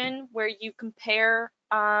region where you compare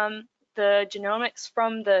the genomics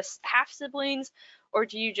from the half siblings, or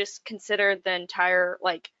do you just consider the entire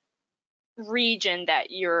region that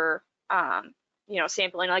you're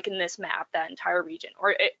sampling, like in this map, that entire region,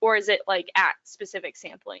 or is it like at specific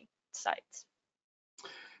sampling sites?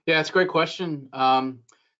 Yeah, it's a great question.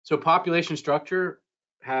 So population structure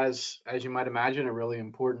has, as you might imagine, really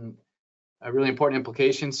important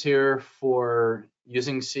implications here for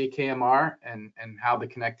using CKMR and how the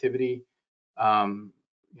connectivity,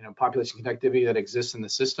 population connectivity that exists in the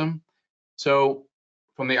system. So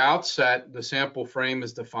from the outset, the sample frame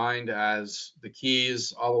is defined as the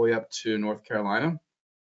Keys all the way up to North Carolina,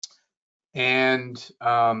 and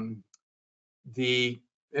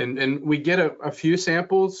we get a few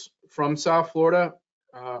samples from South Florida.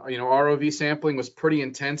 ROV sampling was pretty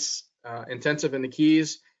intensive in the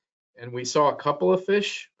Keys, and we saw a couple of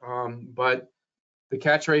fish, but The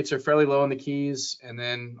catch rates are fairly low in the Keys and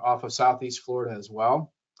then off of Southeast Florida as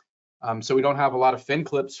well. So we don't have a lot of fin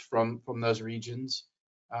clips from those regions,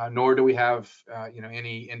 nor do we have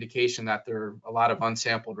any indication that there are a lot of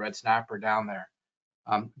unsampled red snapper down there.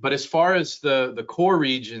 But as far as the core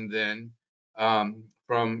region, then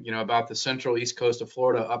from about the central east coast of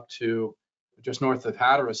Florida up to just north of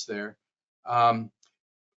Hatteras there,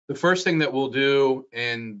 the first thing that we'll do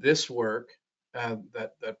in this work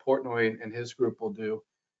that Portnoy and his group will do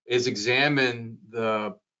is examine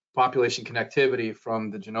the population connectivity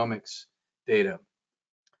from the genomics data.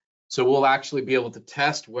 So we'll actually be able to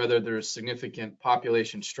test whether there's significant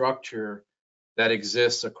population structure that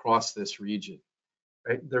exists across this region.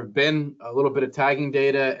 Right? There have been a little bit of tagging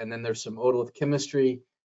data, and then there's some otolith chemistry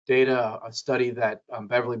data, a study that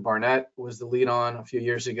Beverly Barnett was the lead on a few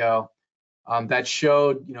years ago that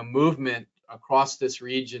showed movement across this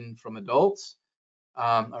region from adults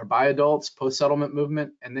or by adults, post-settlement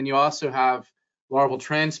movement, and then you also have larval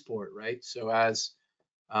transport, right? So as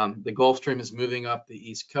the Gulf Stream is moving up the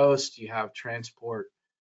East Coast, you have transport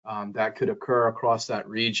that could occur across that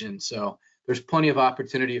region. So there's plenty of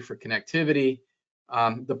opportunity for connectivity.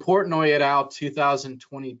 The Portnoy et al.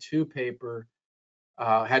 2022 paper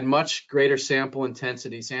had much greater sampling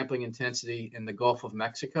intensity in the Gulf of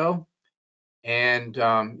Mexico. And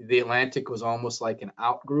the Atlantic was almost like an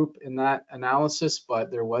outgroup in that analysis,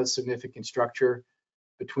 but there was significant structure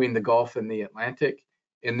between the Gulf and the Atlantic.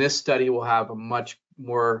 In this study, we'll have a much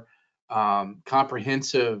more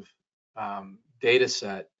comprehensive data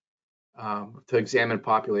set to examine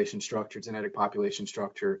population structure, genetic population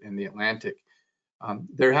structure in the Atlantic.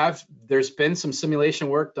 There's been some simulation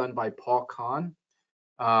work done by Paul Kahn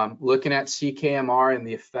looking at CKMR and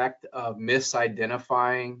the effect of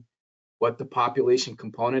misidentifying what the population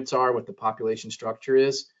components are, what the population structure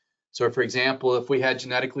is. So for example, if we had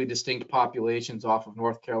genetically distinct populations off of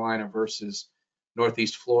North Carolina versus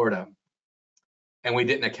Northeast Florida, and we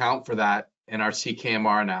didn't account for that in our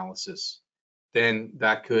CKMR analysis, then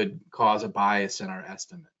that could cause a bias in our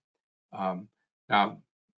estimate. Now,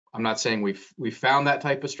 I'm not saying we've found that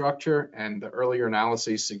type of structure, and the earlier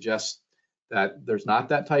analyses suggest that there's not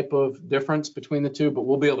that type of difference between the two, but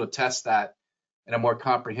we'll be able to test that in a more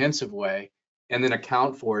comprehensive way and then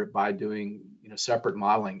account for it by doing separate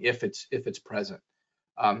modeling if it's present.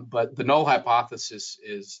 But the null hypothesis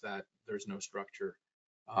is that there's no structure,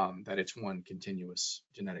 that it's one continuous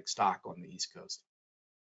genetic stock on the East Coast.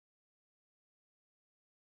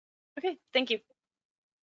 Okay, thank you.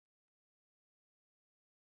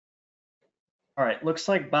 All right, looks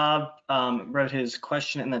like Bob wrote his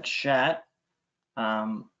question in the chat.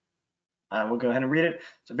 I will go ahead and read it.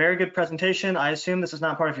 It's a very good presentation. I assume this is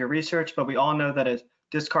not part of your research, but we all know that a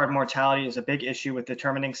discard mortality is a big issue with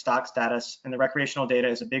determining stock status, and the recreational data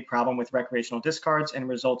is a big problem with recreational discards and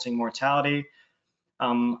resulting mortality.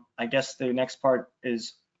 I guess the next part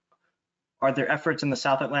is, are there efforts in the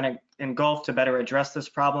South Atlantic and Gulf to better address this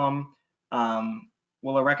problem?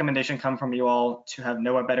 Will a recommendation come from you all to have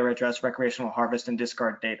NOAA better address recreational harvest and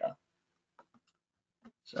discard data?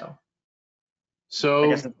 So I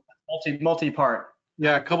guess it's multi-part.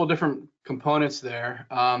 Yeah, a couple different components there.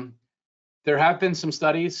 There have been some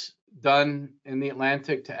studies done in the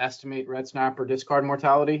Atlantic to estimate red snapper discard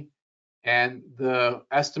mortality, and the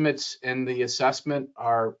estimates in the assessment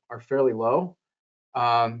are fairly low.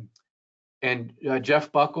 And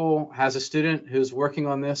Jeff Buckle has a student who's working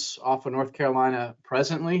on this off of North Carolina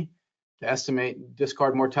presently to estimate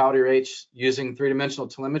discard mortality rates using three-dimensional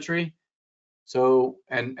telemetry. So,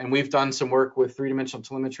 and we've done some work with three-dimensional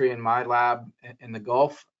telemetry in my lab in the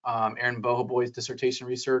Gulf, Aaron Bohoboy's dissertation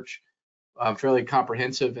research, fairly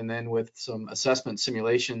comprehensive, and then with some assessment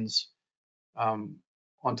simulations on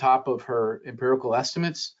top of her empirical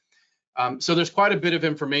estimates. So there's quite a bit of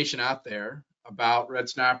information out there about red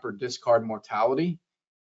snapper discard mortality,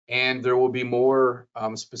 and there will be more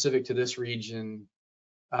specific to this region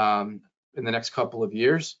in the next couple of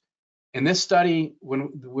years. In this study, when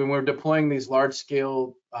we're deploying these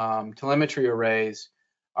large-scale telemetry arrays,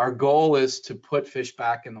 our goal is to put fish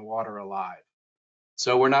back in the water alive.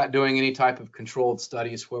 So we're not doing any type of controlled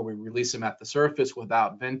studies where we release them at the surface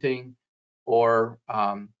without venting, or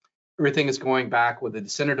everything is going back with a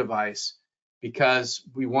descender device, because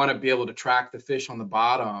we want to be able to track the fish on the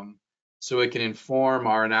bottom so it can inform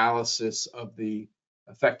our analysis of the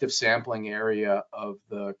effective sampling area of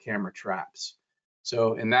the camera traps.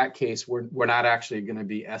 So in that case, we're not actually going to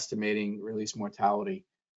be estimating release mortality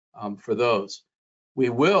for those. We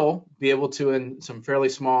will be able to, in some fairly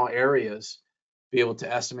small areas, be able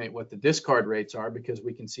to estimate what the discard rates are, because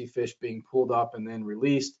we can see fish being pulled up and then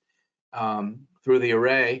released through the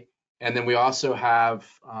array. And then we also have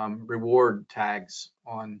reward tags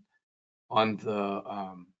on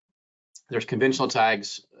the, there's conventional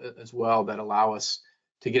tags as well that allow us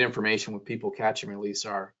to get information when people catch and release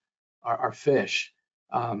our fish.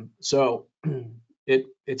 So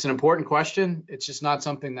it's an important question. It's just not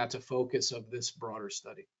something that's a focus of this broader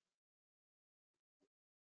study.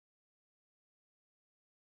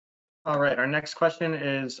 All right, our next question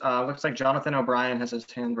is, looks like Jonathan O'Brien has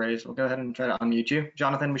his hand raised. We'll go ahead and try to unmute you.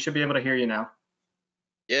 Jonathan, we should be able to hear you now.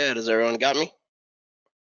 Yeah, does everyone got me?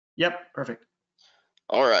 Yep, perfect.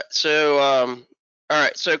 All right. So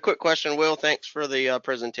quick question, Will. Thanks for the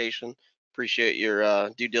presentation. Appreciate your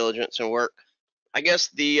due diligence and work. I guess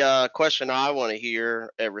the question I want to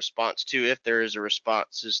hear a response to, if there is a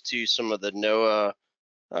response, is to some of the NOAA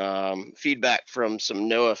feedback from some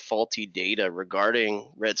NOAA faulty data regarding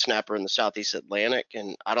red snapper in the Southeast Atlantic.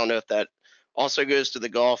 And I don't know if that also goes to the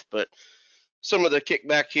Gulf, but some of the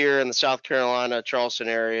kickback here in the South Carolina, Charleston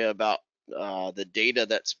area about the data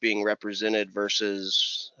that's being represented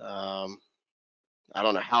versus I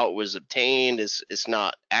don't know how it was obtained. It's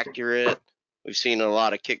not accurate. We've seen a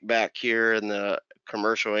lot of kickback here in the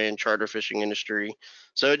commercial and charter fishing industry.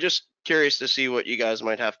 So just curious to see what you guys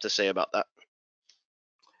might have to say about that.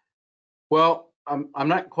 Well, I'm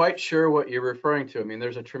not quite sure what you're referring to. I mean,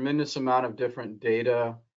 there's a tremendous amount of different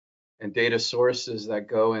data and data sources that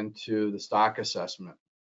go into the stock assessment.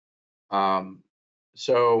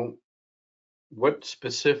 So what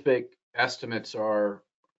specific estimates are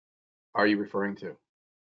you referring to?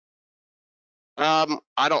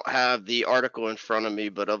 I don't have the article in front of me,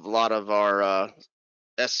 but a lot of our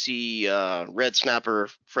SC red snapper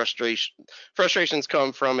frustrations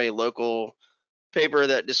come from a local paper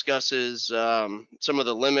that discusses some of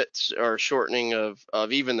the limits or shortening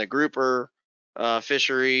of even the grouper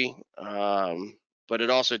fishery, but it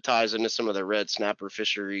also ties into some of the red snapper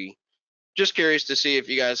fishery. Just curious to see if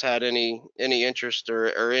you guys had any interest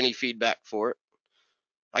or any feedback for it.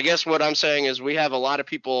 I guess what I'm saying is we have a lot of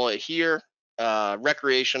people here,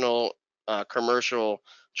 recreational, commercial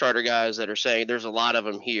charter guys that are saying there's a lot of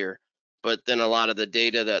them here, but then a lot of the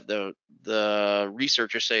data that the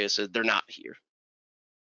researchers say is that they're not here.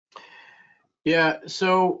 Yeah,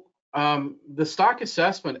 so the stock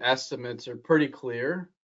assessment estimates are pretty clear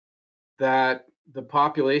that the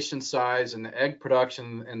population size and the egg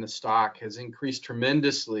production in the stock has increased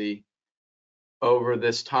tremendously over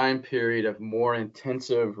this time period of more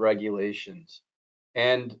intensive regulations.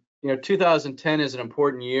 And 2010 is an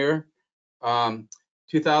important year.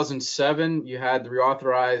 2007, you had the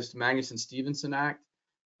reauthorized Magnuson-Stevens Act,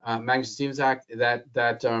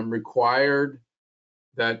 that required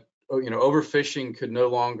that overfishing could no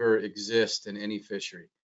longer exist in any fishery.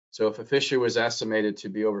 So if a fishery was estimated to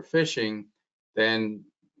be overfishing, then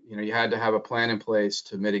you had to have a plan in place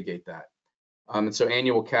to mitigate that. And so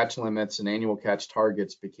annual catch limits and annual catch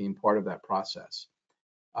targets became part of that process.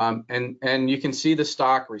 And you can see the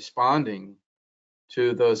stock responding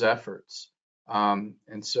to those efforts. And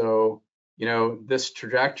so this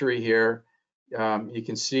trajectory here, you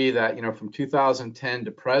can see that from 2010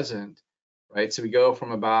 to present, right? So we go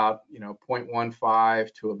from about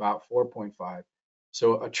 0.15 to about 4.5.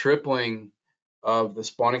 So a tripling of the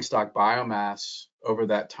spawning stock biomass over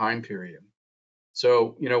that time period.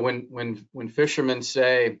 So when fishermen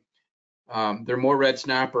say there are more red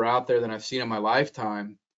snapper out there than I've seen in my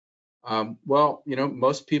lifetime, well,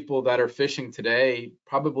 most people that are fishing today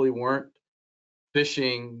probably weren't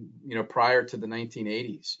fishing prior to the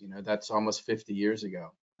 1980s. That's almost 50 years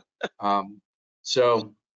ago.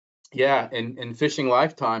 So yeah, in fishing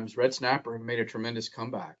lifetimes, red snapper have made a tremendous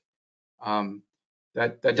comeback.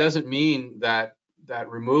 That doesn't mean that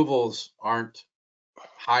removals aren't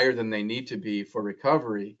higher than they need to be for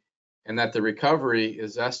recovery, and that the recovery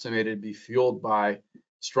is estimated to be fueled by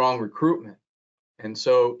strong recruitment. And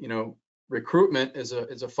so recruitment is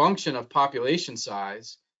a function of population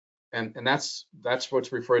size, and that's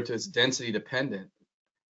what's referred to as density dependent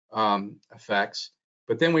effects.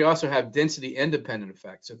 But then we also have density independent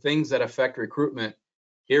effects, so things that affect recruitment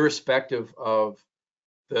irrespective of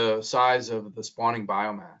the size of the spawning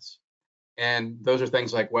biomass. And those are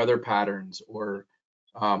things like weather patterns or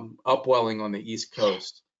upwelling on the East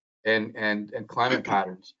Coast and climate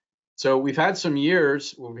patterns. So we've had some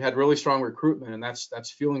years where we had really strong recruitment, and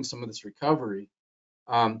that's fueling some of this recovery.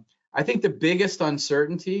 I think the biggest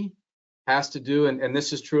uncertainty has to do, and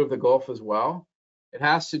this is true of the Gulf as well, it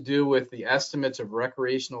has to do with the estimates of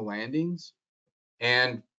recreational landings.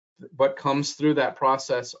 And what comes through that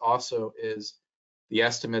process also is the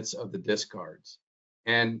estimates of the discards.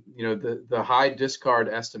 And the high discard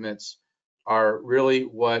estimates are really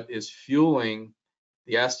what is fueling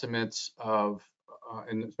the estimates of,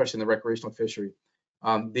 and especially in the recreational fishery,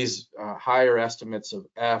 these higher estimates of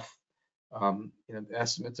F,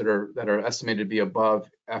 estimates that are estimated to be above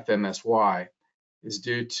FMSY, is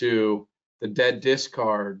due to the dead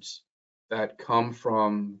discards that come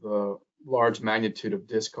from the large magnitude of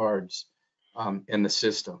discards in the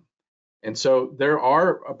system. And so there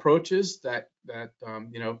are approaches that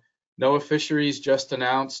NOAA Fisheries just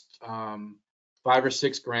announced 5 or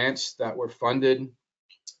 6 grants that were funded.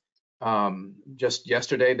 Just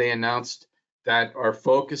yesterday, they announced that are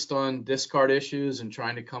focused on discard issues and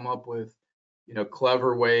trying to come up with,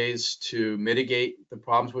 clever ways to mitigate the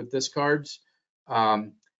problems with discards.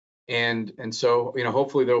 And so,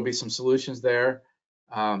 hopefully there will be some solutions there.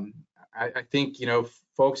 I think,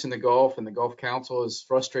 folks in the Gulf and the Gulf Council is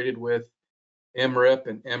frustrated with MRIP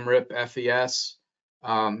and MRIP FES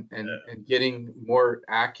and getting more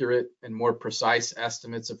accurate and more precise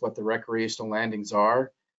estimates of what the recreational landings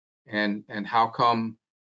are, and how come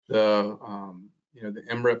the the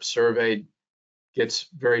MRIP survey gets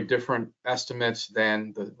very different estimates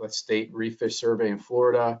than the state reef fish survey in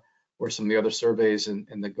Florida or some of the other surveys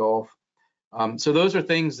in the Gulf. So those are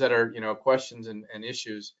things that are questions and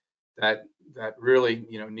issues that really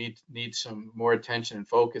need some more attention and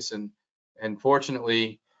focus, and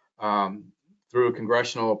fortunately through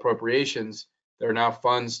congressional appropriations there are now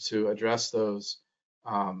funds to address those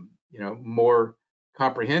more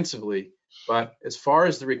comprehensively. But as far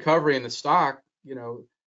as the recovery in the stock,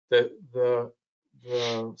 the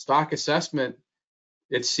stock assessment,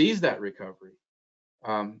 it sees that recovery.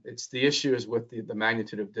 It's the issue is with the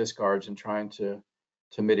magnitude of discards and trying to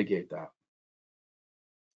mitigate that.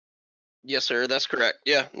 Yes, sir, that's correct.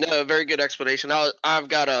 Yeah, no, very good explanation. I've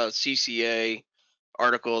got a CCA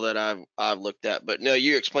article that I've looked at, but no,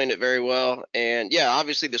 you explained it very well. And yeah,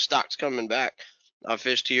 obviously the stock's coming back. I've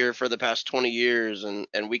fished here for the past 20 years,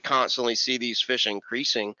 and we constantly see these fish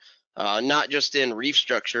increasing, not just in reef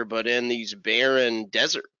structure, but in these barren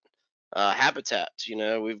desert habitats.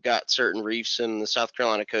 We've got certain reefs in the South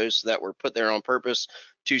Carolina coast that were put there on purpose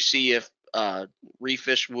to see if reef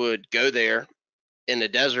fish would go there in the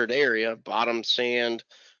desert area, bottom sand,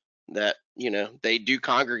 that they do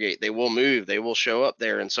congregate, they will move, they will show up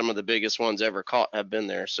there, and some of the biggest ones ever caught have been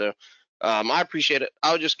there. So I appreciate it.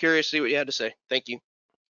 I was just curious to see what you had to say. Thank you.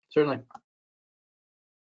 Certainly.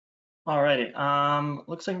 All righty.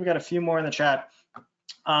 Looks like we got a few more in the chat.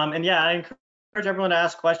 And yeah, I encourage everyone to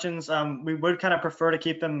ask questions. We would kind of prefer to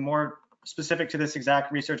keep them more specific to this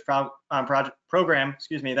exact research program,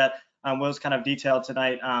 that was kind of detailed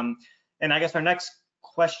tonight. And I guess our next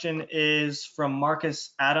question is from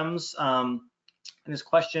Marcus Adams. And his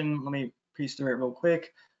question, let me piece through it real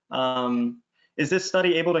quick. Is this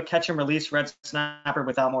study able to catch and release red snapper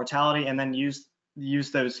without mortality and then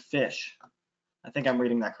use those fish? I think I'm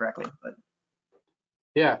reading that correctly, but.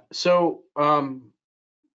 Yeah, so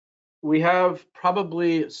we have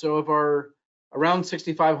probably, of our around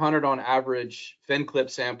 6,500 on average fin clip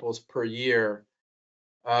samples per year,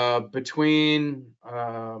 between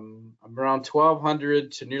around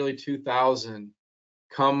 1,200 to nearly 2,000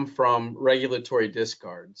 come from regulatory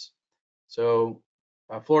discards. So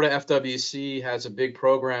Florida FWC has a big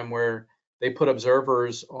program where they put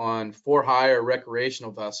observers on for-hire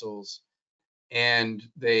recreational vessels, and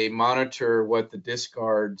they monitor what the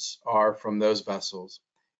discards are from those vessels.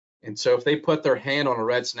 And so if they put their hand on a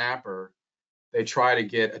red snapper, they try to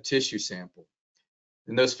get a tissue sample.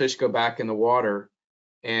 And those fish go back in the water,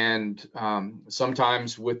 and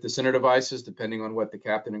sometimes with the center devices, depending on what the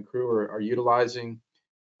captain and crew are utilizing.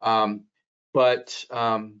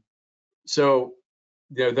 So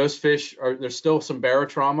those fish there's still some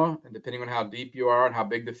barotrauma, and depending on how deep you are and how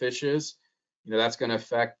big the fish is, that's going to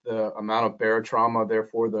affect the amount of barotrauma,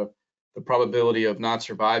 therefore the probability of not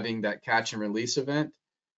surviving that catch and release event.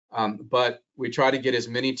 But we try to get as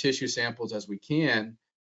many tissue samples as we can,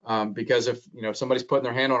 because if somebody's putting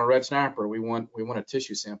their hand on a red snapper, we want a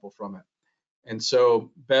tissue sample from it. And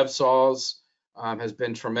so Bev Sauls has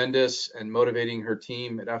been tremendous and motivating her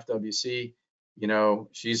team at FWC.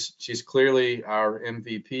 She's clearly our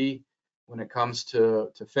MVP when it comes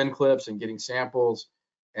to fin clips and getting samples,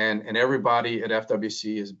 and everybody at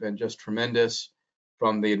FWC has been just tremendous,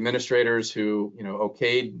 from the administrators who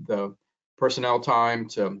okayed the personnel time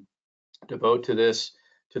to devote to this,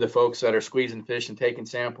 to the folks that are squeezing fish and taking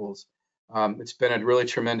samples. It's been a really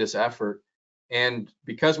tremendous effort. And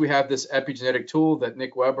because we have this epigenetic tool that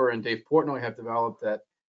Nick Weber and Dave Portnoy have developed at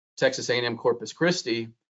Texas A&M Corpus Christi,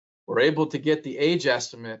 we're able to get the age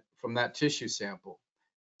estimate from that tissue sample.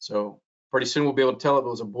 So pretty soon we'll be able to tell if it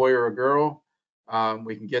was a boy or a girl.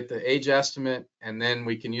 we can get the age estimate, and then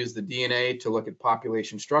we can use the DNA to look at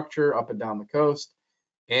population structure up and down the coast.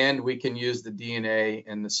 And we can use the DNA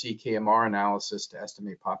and the CKMR analysis to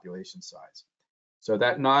estimate population size. So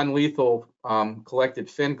that non-lethal collected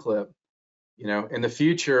fin clip, in the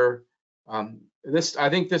future, I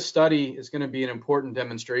think this study is going to be an important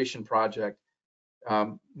demonstration project,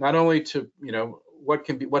 not only to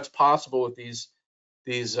what's possible with these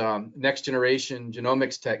next generation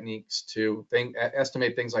genomics techniques to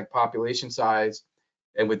estimate things like population size,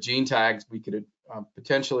 and with gene tags we could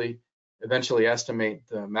potentially eventually estimate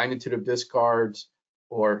the magnitude of discards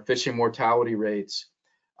or fishing mortality rates.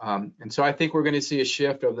 And so I think we're going to see a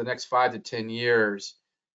shift over the next 5 to 10 years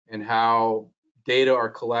in how data are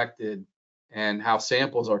collected and how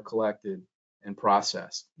samples are collected and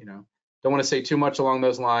processed. Don't want to say too much along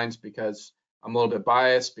those lines because I'm a little bit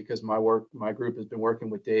biased because my group has been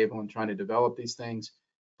working with Dave on trying to develop these things,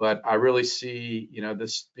 but I really see,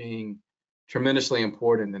 this being tremendously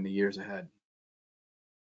important in the years ahead.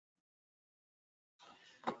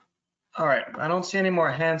 All right, I don't see any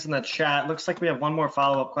more hands in the chat. Looks like we have one more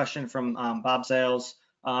follow-up question from Bob Zales.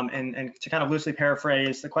 And to kind of loosely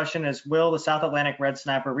paraphrase, the question is, will the South Atlantic Red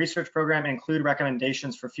Snapper Research Program include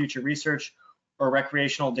recommendations for future research or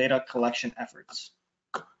recreational data collection efforts?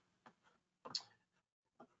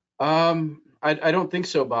 I don't think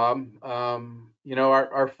so, Bob.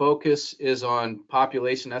 Our focus is on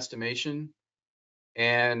population estimation,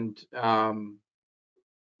 and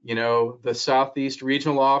the Southeast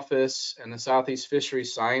Regional Office and the Southeast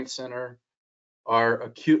Fisheries Science Center are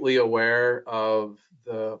acutely aware of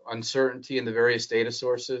the uncertainty in the various data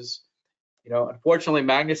sources. Unfortunately,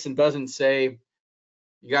 Magnuson doesn't say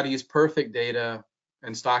you got to use perfect data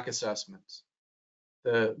and stock assessments.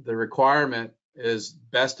 The requirement is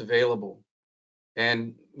best available.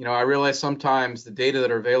 And, I realize sometimes the data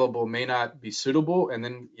that are available may not be suitable. And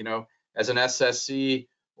then, as an SSC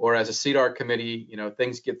or as a CDAR committee,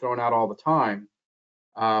 things get thrown out all the time.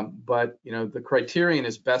 But, the criterion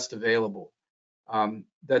is best available.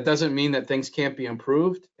 That doesn't mean that things can't be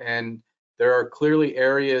improved. And there are clearly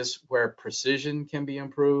areas where precision can be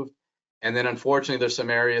improved. And then, unfortunately, there's some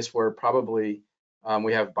areas where probably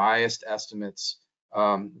we have biased estimates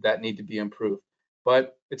that need to be improved.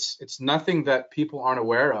 But it's nothing that people aren't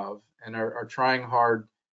aware of and are trying hard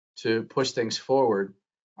to push things forward.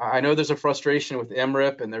 I know there's a frustration with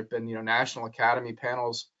MRIP, and there have been National Academy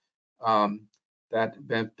panels that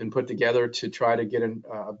have been put together to try to get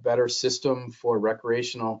a better system for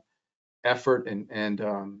recreational effort and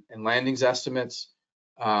landings estimates.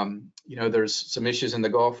 There's some issues in the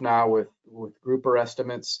Gulf now with grouper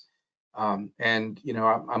estimates, and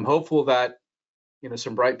I'm hopeful that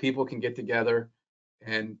some bright people can get together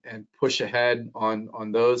and push ahead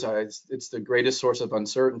on those. It's the greatest source of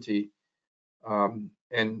uncertainty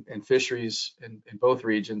and fisheries in both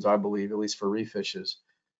regions, I believe, at least for reef fishes.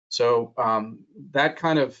 So that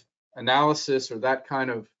kind of analysis or that kind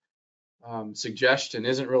of suggestion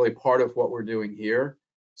isn't really part of what we're doing here.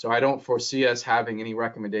 So I don't foresee us having any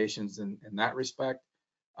recommendations in that respect.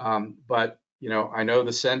 But I know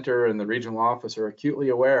the center and the regional office are acutely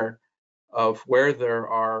aware of where there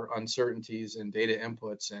are uncertainties in data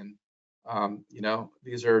inputs, and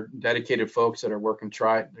these are dedicated folks that are working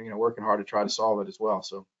hard to try to solve it as well.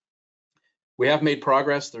 So we have made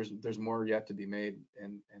progress. There's more yet to be made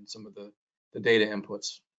in some of the data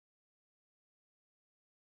inputs.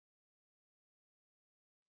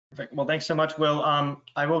 Perfect. Well, thanks so much, Will.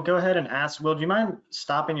 I will go ahead and ask, Will, do you mind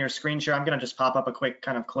stopping your screen share? I'm going to just pop up a quick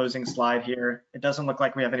kind of closing slide here. It doesn't look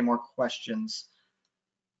like we have any more questions.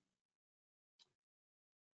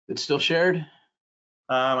 It's still shared?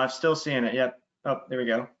 I'm still seeing it. Yep. Oh, there we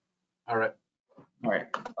go. All right. All right.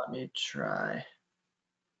 Let me try.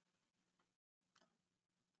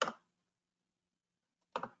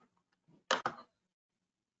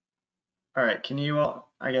 All right. Can you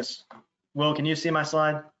all, I guess, Will, can you see my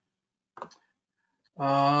slide?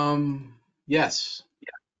 Yes.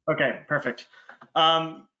 Okay, perfect.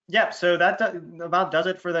 Yeah, so that about does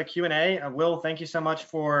it for the Q&A. Will, thank you so much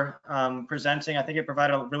for presenting. I think it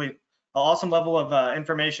provided a really awesome level of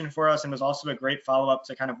information for us, and was also a great follow-up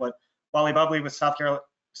to kind of what Wally Bubbly with South Carolina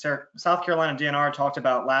DNR talked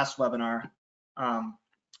about last webinar. Kind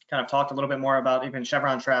of talked a little bit more about even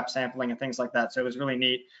Chevron trap sampling and things like that, so it was really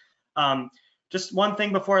neat. Just one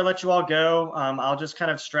thing before I let you all go, I'll just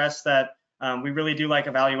kind of stress that we really do like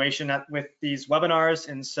evaluation with these webinars,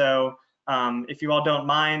 and so if you all don't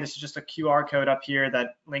mind, this is just a QR code up here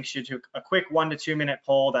that links you to a quick 1 to 2 minute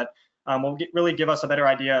poll that will really give us a better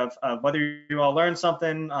idea of whether you all learned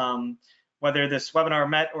something, whether this webinar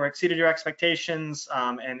met or exceeded your expectations,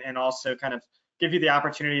 and also kind of give you the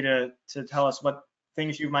opportunity to tell us what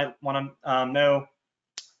things you might want to know,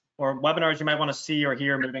 or webinars you might want to see or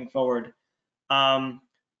hear moving forward.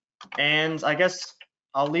 And I guess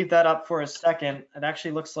I'll leave that up for a second. It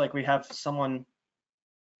actually looks like we have someone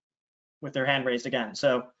with their hand raised again.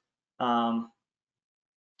 So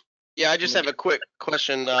yeah, I just have a quick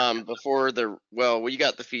question before you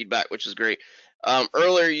got the feedback, which is great.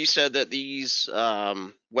 Earlier you said that these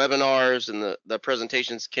webinars and the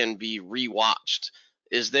presentations can be rewatched.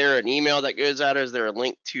 Is there an email that goes out? Is there a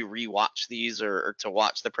link to rewatch these or to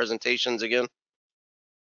watch the presentations again?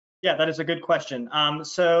 Yeah, that is a good question.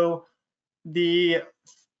 So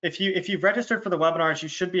if you've registered for the webinars, you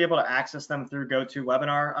should be able to access them through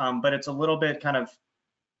GoToWebinar, but it's a little bit kind of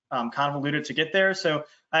convoluted to get there. So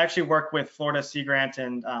I actually work with Florida Sea Grant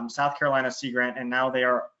and South Carolina Sea Grant, and now they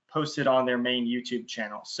are posted on their main YouTube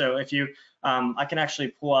channel. So if you, I can actually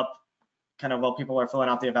pull up kind of while people are filling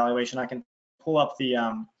out the evaluation, I can pull up the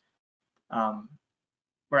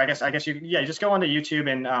where I guess you just go onto YouTube,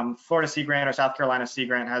 and Florida Sea Grant or South Carolina Sea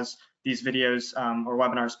Grant has these videos or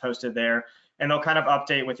webinars posted there, and they'll kind of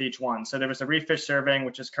update with each one. So there was a reef fish surveying,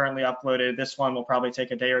 which is currently uploaded. This one will probably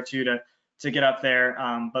take a day or two to get up there,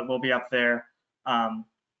 but we'll be up there.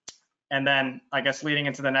 And then I guess leading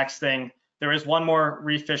into the next thing, there is one more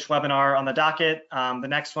reef fish webinar on the docket. The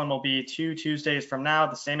next one will be 2 Tuesdays from now,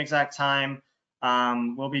 the same exact time.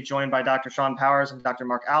 We'll be joined by Dr. Sean Powers and Dr.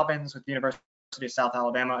 Mark Albans with the University of South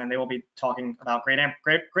Alabama, and they will be talking about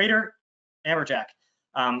greater amberjack.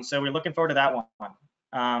 So we're looking forward to that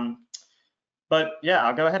one. But yeah,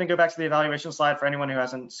 I'll go ahead and go back to the evaluation slide for anyone who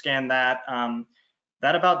hasn't scanned that.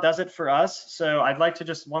 That about does it for us. So I'd like to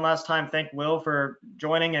just one last time thank Will for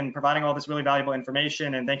joining and providing all this really valuable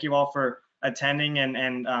information, and thank you all for attending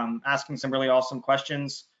and asking some really awesome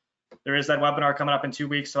questions. There is that webinar coming up in 2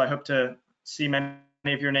 weeks, so I hope to see many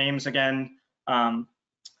of your names again.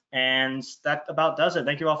 And that about does it.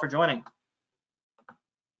 Thank you all for joining.